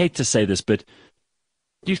 I hate to say this, but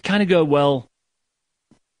you kind of go, well,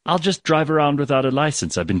 I'll just drive around without a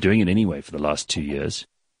license. I've been doing it anyway for the last 2 years.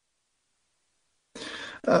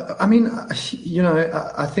 I mean,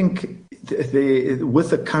 I think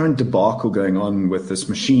with the current debacle going on with this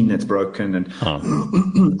machine that's broken, and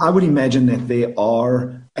I would imagine that there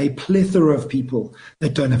are a plethora of people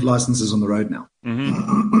that don't have licenses on the road now.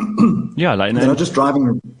 Mm-hmm. Yeah, like they're not just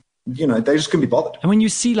driving. They just couldn't be bothered. And when you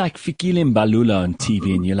see like Fikile Mbalula on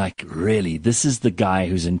TV, and you're like, really, this is the guy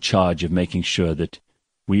who's in charge of making sure that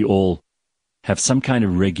we all have some kind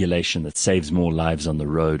of regulation that saves more lives on the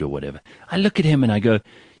road or whatever. I look at him and I go,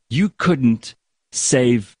 you couldn't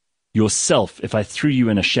save yourself if I threw you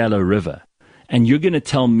in a shallow river. And you're going to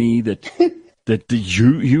tell me that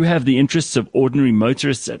you have the interests of ordinary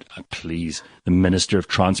motorists please, the Minister of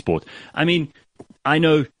Transport. I mean, I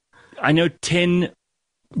know 10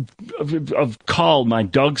 of Carl, my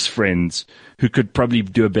dog's friends, who could probably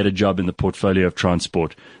do a better job in the portfolio of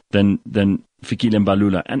transport than Fikile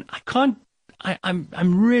Mbalula. And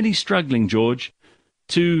I'm really struggling, George,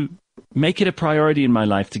 to make it a priority in my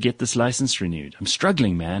life to get this license renewed. I'm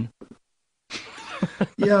struggling, man.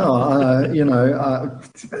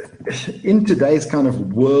 In today's kind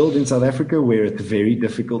of world in South Africa, where it's very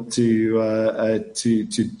difficult to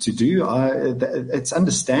do, it's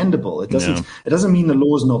understandable. It doesn't mean the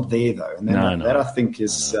law's not there, though, and that I think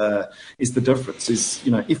is the difference. Is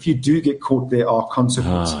if you do get caught, there are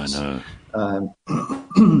consequences.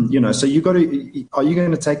 So you got to. Are you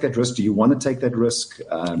going to take that risk? Do you want to take that risk?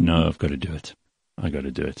 No, I've got to do it. I got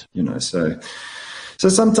to do it. So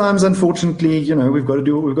sometimes, unfortunately, we've got to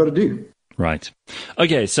do what we've got to do. Right.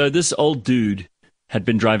 Okay, so this old dude had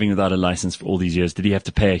been driving without a license for all these years. Did he have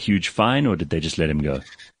to pay a huge fine, or did they just let him go?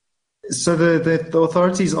 So the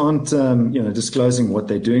authorities aren't, disclosing what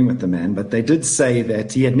they're doing with the man, but they did say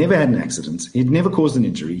that he had never had an accident. He had never caused an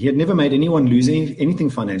injury. He had never made anyone lose anything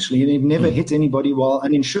financially, and he'd never hit anybody while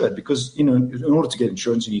uninsured because, in order to get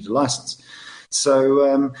insurance, you need a license.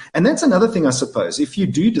 So, and that's another thing, I suppose. If you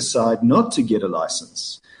do decide not to get a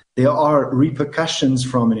license, there are repercussions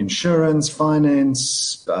from an insurance,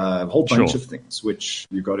 finance, a whole bunch of things, which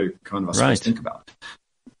you've got to kind of, I suppose, think about.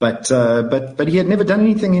 But he had never done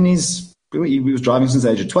anything he was driving since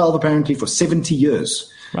the age of 12, apparently, for 70 years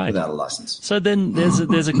without a license. So then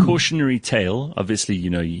there's a cautionary tale. Obviously,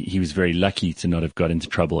 he was very lucky to not have got into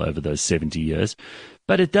trouble over those 70 years.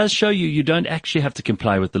 But it does show you don't actually have to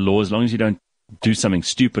comply with the law as long as you don't do something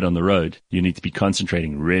stupid on the road. You need to be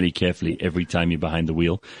concentrating really carefully every time you're behind the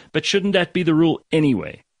wheel. But shouldn't that be the rule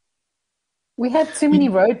anyway? We have too many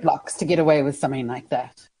roadblocks to get away with something like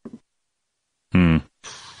that.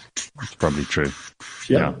 It's probably true.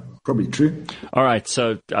 Yeah, probably true. All right.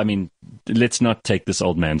 So, I mean, let's not take this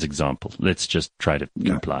old man's example. Let's just try to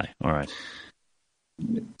comply. All right.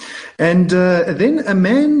 And then a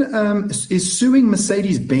man is suing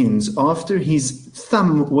Mercedes-Benz after his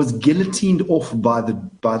thumb was guillotined off by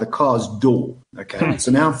the car's door. Okay,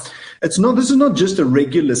 so now this is not just a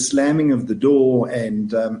regular slamming of the door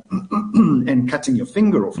and and cutting your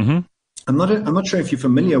finger off. Mm-hmm. I'm not sure if you're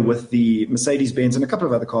familiar with the Mercedes-Benz, and a couple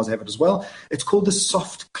of other cars have it as well. It's called the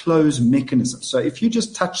soft close mechanism. So if you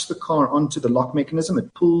just touch the car onto the lock mechanism,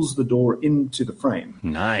 it pulls the door into the frame.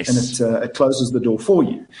 Nice. And it closes the door for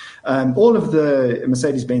you. All of the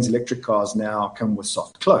Mercedes-Benz electric cars now come with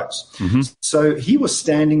soft close. Mm-hmm. So he was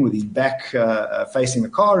standing with his back facing the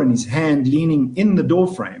car and his hand leaning in the door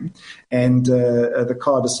frame, and the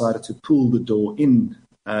car decided to pull the door in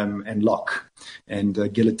and lock, and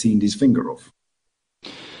guillotined his finger off.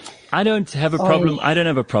 I don't have a problem. I don't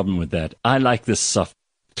have a problem with that. I like this soft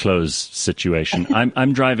close situation.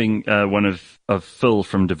 I'm driving one of Phil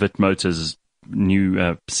from DeWitt Motors'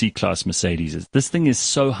 new C-Class Mercedes. This thing is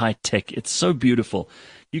so high tech. It's so beautiful.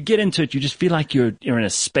 You get into it, you just feel like you're in a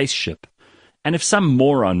spaceship. And if some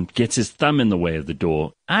moron gets his thumb in the way of the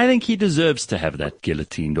door, I think he deserves to have that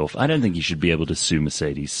guillotined off. I don't think he should be able to sue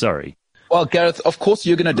Mercedes. Sorry. Well, Gareth, of course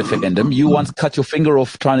you're going to defend him. You once cut your finger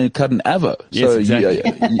off trying to cut an avo. Yes, so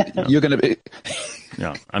exactly. you're going to be...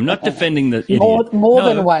 Yeah, I'm not defending the idiot. More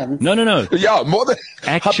than once. No. Yeah, more than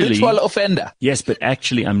Actually, habitual offender. Yes, but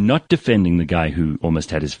actually, I'm not defending the guy who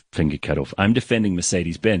almost had his finger cut off. I'm defending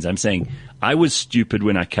Mercedes-Benz. I'm saying I was stupid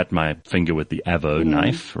when I cut my finger with the Avo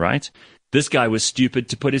knife, right? This guy was stupid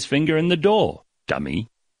to put his finger in the door, dummy.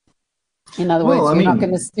 In other words, you're not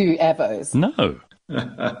going to sue Avos. No.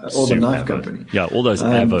 Or the knife company. Yeah, all those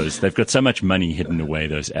Avos. They've got so much money hidden away,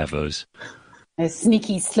 those Avos. Those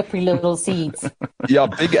sneaky, slippery little seeds. Yeah,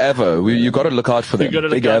 big Avo. You got to look out for them.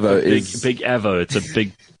 Big Avo is big Avo. It's a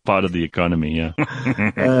big part of the economy. Yeah.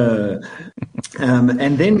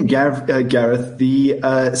 And then Gareth,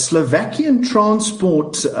 the Slovakian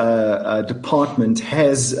Transport Department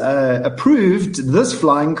has approved this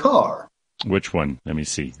flying car. Which one? Let me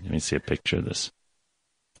see. Let me see a picture of this.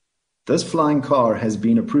 This flying car has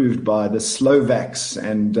been approved by the Slovaks,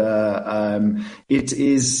 and it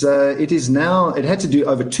is now. It had to do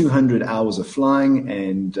over 200 hours of flying,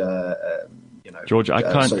 and George, I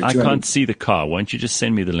can't see the car. Why don't you just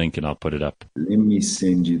send me the link and I'll put it up? Let me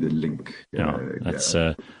send you the link. That's.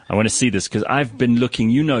 I want to see this because I've been looking.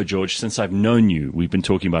 You know, George, since I've known you, we've been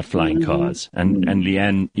talking about flying cars, and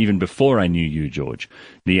Leanne, even before I knew you, George,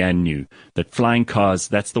 Leanne knew that flying cars.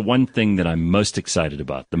 That's the one thing that I'm most excited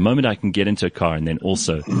about. The moment I can get into a car and then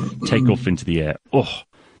also take off into the air,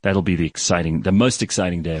 that'll be the most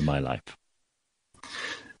exciting day of my life.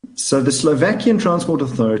 So the Slovakian Transport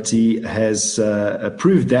Authority has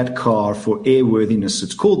approved that car for airworthiness.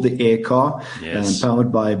 It's called the Air Car,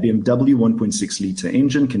 powered by a BMW 1.6-liter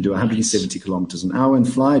engine, can do 170 kilometers an hour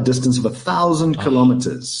and fly a distance of 1,000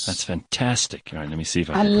 kilometers. That's fantastic. All right, let me see if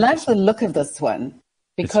I love the look of this one.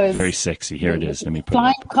 Because it's very sexy. Here it is. Let me put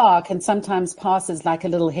flying it up. car can sometimes pass as like a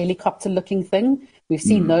little helicopter-looking thing. We've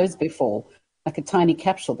seen those before. Like a tiny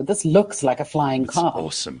capsule, but this looks like a flying car.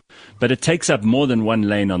 Awesome. But it takes up more than one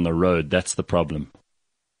lane on the road. That's the problem.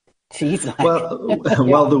 Jeez, well,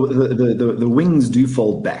 the wings do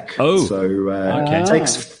fold back. Oh, so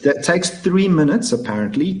it takes 3 minutes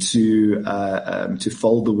apparently to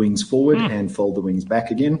fold the wings forward and fold the wings back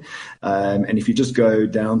again. And if you just go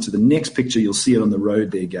down to the next picture, you'll see it on the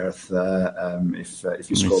road there, Gareth. If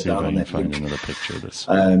you scroll down on that link, another picture of this.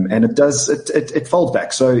 And it folds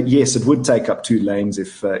back. So yes, it would take up 2 lanes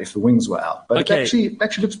if the wings were out. But it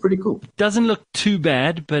actually looks pretty cool. Doesn't look too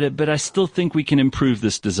bad, but I still think we can improve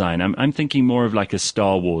this design. I'm thinking more of like a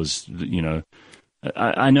Star Wars,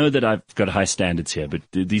 I know that I've got high standards here, but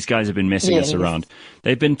these guys have been messing us around.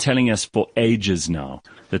 They've been telling us for ages now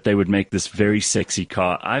that they would make this very sexy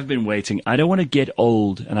car. I've been waiting. I don't want to get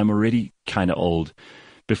old, and I'm already kind of old,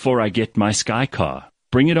 before I get my Sky car.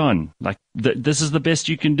 Bring it on. Like, this is the best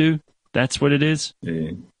you can do? That's what it is?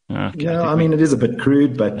 Yeah. Okay, yeah, I mean, it is a bit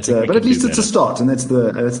crude, but at least it's a start, and that's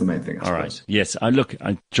the main thing. All right. Yes.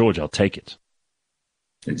 George, I'll take it.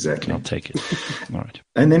 Exactly. I'll take it. All right.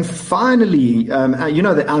 And then finally,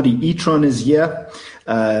 the Audi e-tron is here,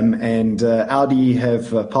 and Audi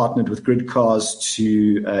have partnered with Grid Cars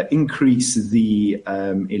to increase the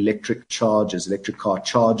electric car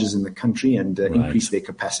chargers in the country and increase their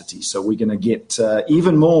capacity. So we're going to get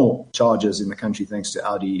even more chargers in the country thanks to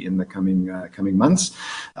Audi in the coming months,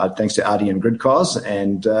 thanks to Audi and Grid Cars.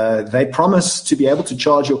 And they promise to be able to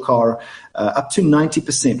charge your car up to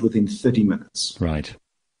 90% within 30 minutes. Right.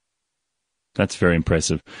 That's very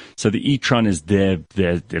impressive. So the e-tron is their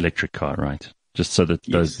electric car, right? Just so that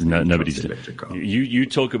nobody's electric car. You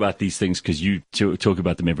talk about these things because you talk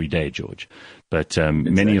about them every day, George. But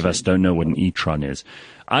many of us don't know what an e-tron is.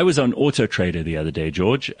 I was on Auto Trader the other day,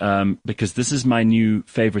 George, because this is my new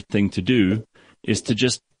favorite thing to do, is to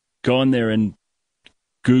just go on there and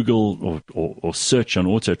Google or search on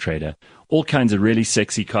Auto Trader all kinds of really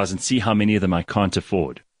sexy cars and see how many of them I can't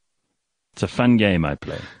afford. It's a fun game I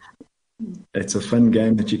play. It's a fun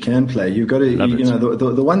game that you can play. You've got to,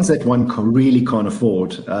 the ones that one really can't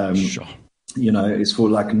afford, sure. Is for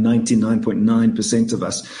like 99.9% of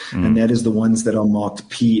us. And that is the ones that are marked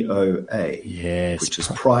POA. Yes. Which is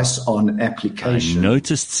price on application. I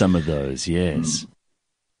noticed some of those, yes.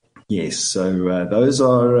 Yes, so those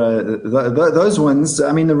are those ones.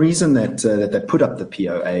 I mean, the reason that they put up the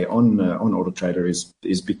POA on Auto Trader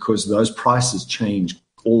is because those prices change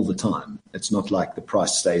all the time. It's not like the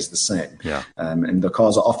price stays the same. Yeah. And the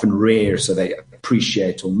cars are often rare, so they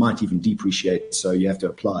appreciate or might even depreciate. So you have to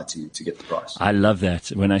apply to get the price. I love that.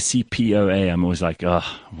 When I see POA, I'm always like,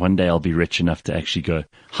 one day I'll be rich enough to actually go,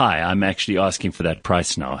 hi, I'm actually asking for that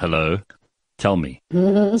price now. Hello. Tell me.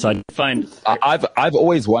 So I find I've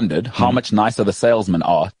always wondered how much nicer the salesmen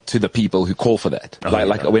are to the people who call for that.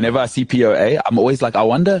 Like whenever I see POA, I'm always like, I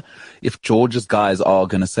wonder if George's guys are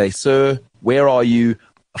going to say, "Sir, where are you?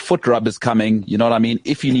 A foot rub is coming." You know what I mean?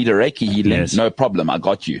 If you need a Reiki healing, no problem. I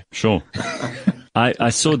got you. Sure. I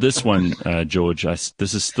saw this one, George.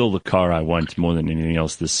 This is still the car I want more than anything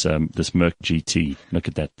else. This Merc GT. Look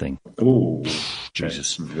at that thing. Oh,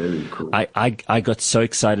 Jesus. Very cool. I got so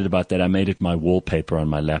excited about that. I made it my wallpaper on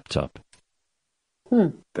my laptop.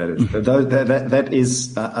 That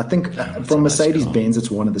is, I think, from Mercedes-Benz,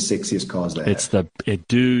 it's one of the sexiest cars they have.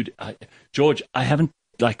 Dude, George, I haven't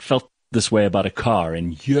felt this way about a car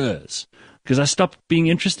in years because I stopped being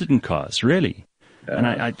interested in cars, really. And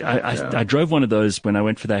I drove one of those when I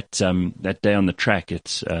went for that day on the track at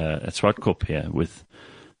Swartkorp here with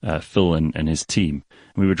Phil and his team.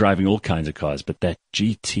 We were driving all kinds of cars, but that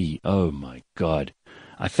GT, oh my God.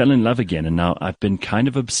 I fell in love again, and now I've been kind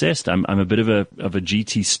of obsessed. I'm a bit of a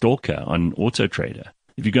GT stalker on Auto Trader.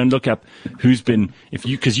 If you go and look up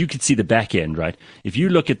because you could see the back end, right? If you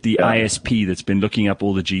look at the ISP that's been looking up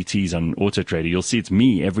all the GTs on Auto Trader, you'll see it's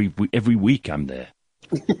me every week I'm there.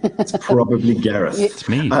 It's probably Gareth. It's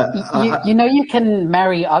me. You can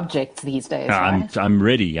marry objects these days. Right? I'm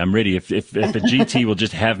ready. If a GT will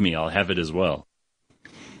just have me, I'll have it as well.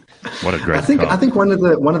 What a great car. I think one of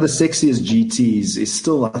the sexiest GTs is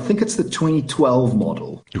still, I think it's the 2012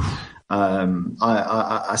 model.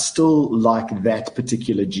 I still like that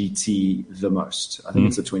particular GT the most. I think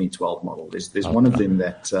it's a 2012 model. There's one of them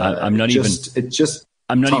that I'm not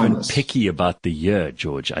even picky about the year,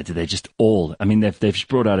 George. They're just all. I mean, they've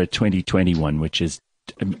brought out a 2021, which is.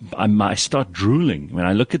 I start drooling when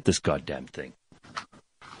I look at this goddamn thing.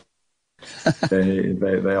 They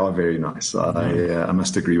are very nice. I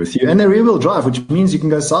must agree with you, and they're rear-wheel drive, which means you can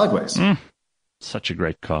go sideways. Such a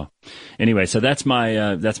great car. Anyway, so that's my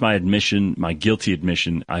admission, my guilty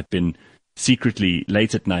admission. I've been secretly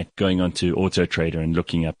late at night going onto Auto Trader and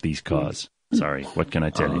looking up these cars. Sorry, what can I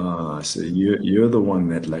tell you? So you're the one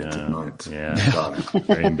that late at night. Yeah,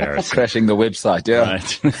 very embarrassing. Crashing the website, yeah.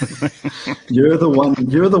 Right. You're the one that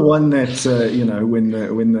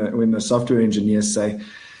when the software engineers say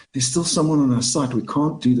there's still someone on our site, we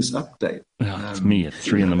can't do this update. It's me at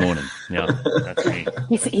 3 a.m. Yeah, that's me.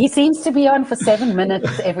 He seems to be on for 7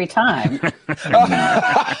 minutes every time.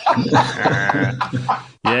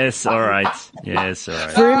 Yes, all right. Yes, all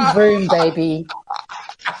right. Vroom, vroom, baby.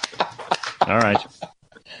 All right.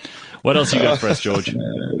 What else you got for us, George?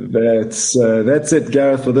 That's it,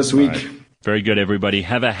 Gareth, for this week. Right. Very good, everybody.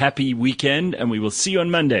 Have a happy weekend, and we will see you on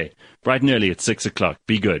Monday, bright and early at 6 o'clock.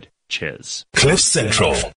 Be good. Cheers.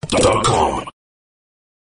 CliffCentral.com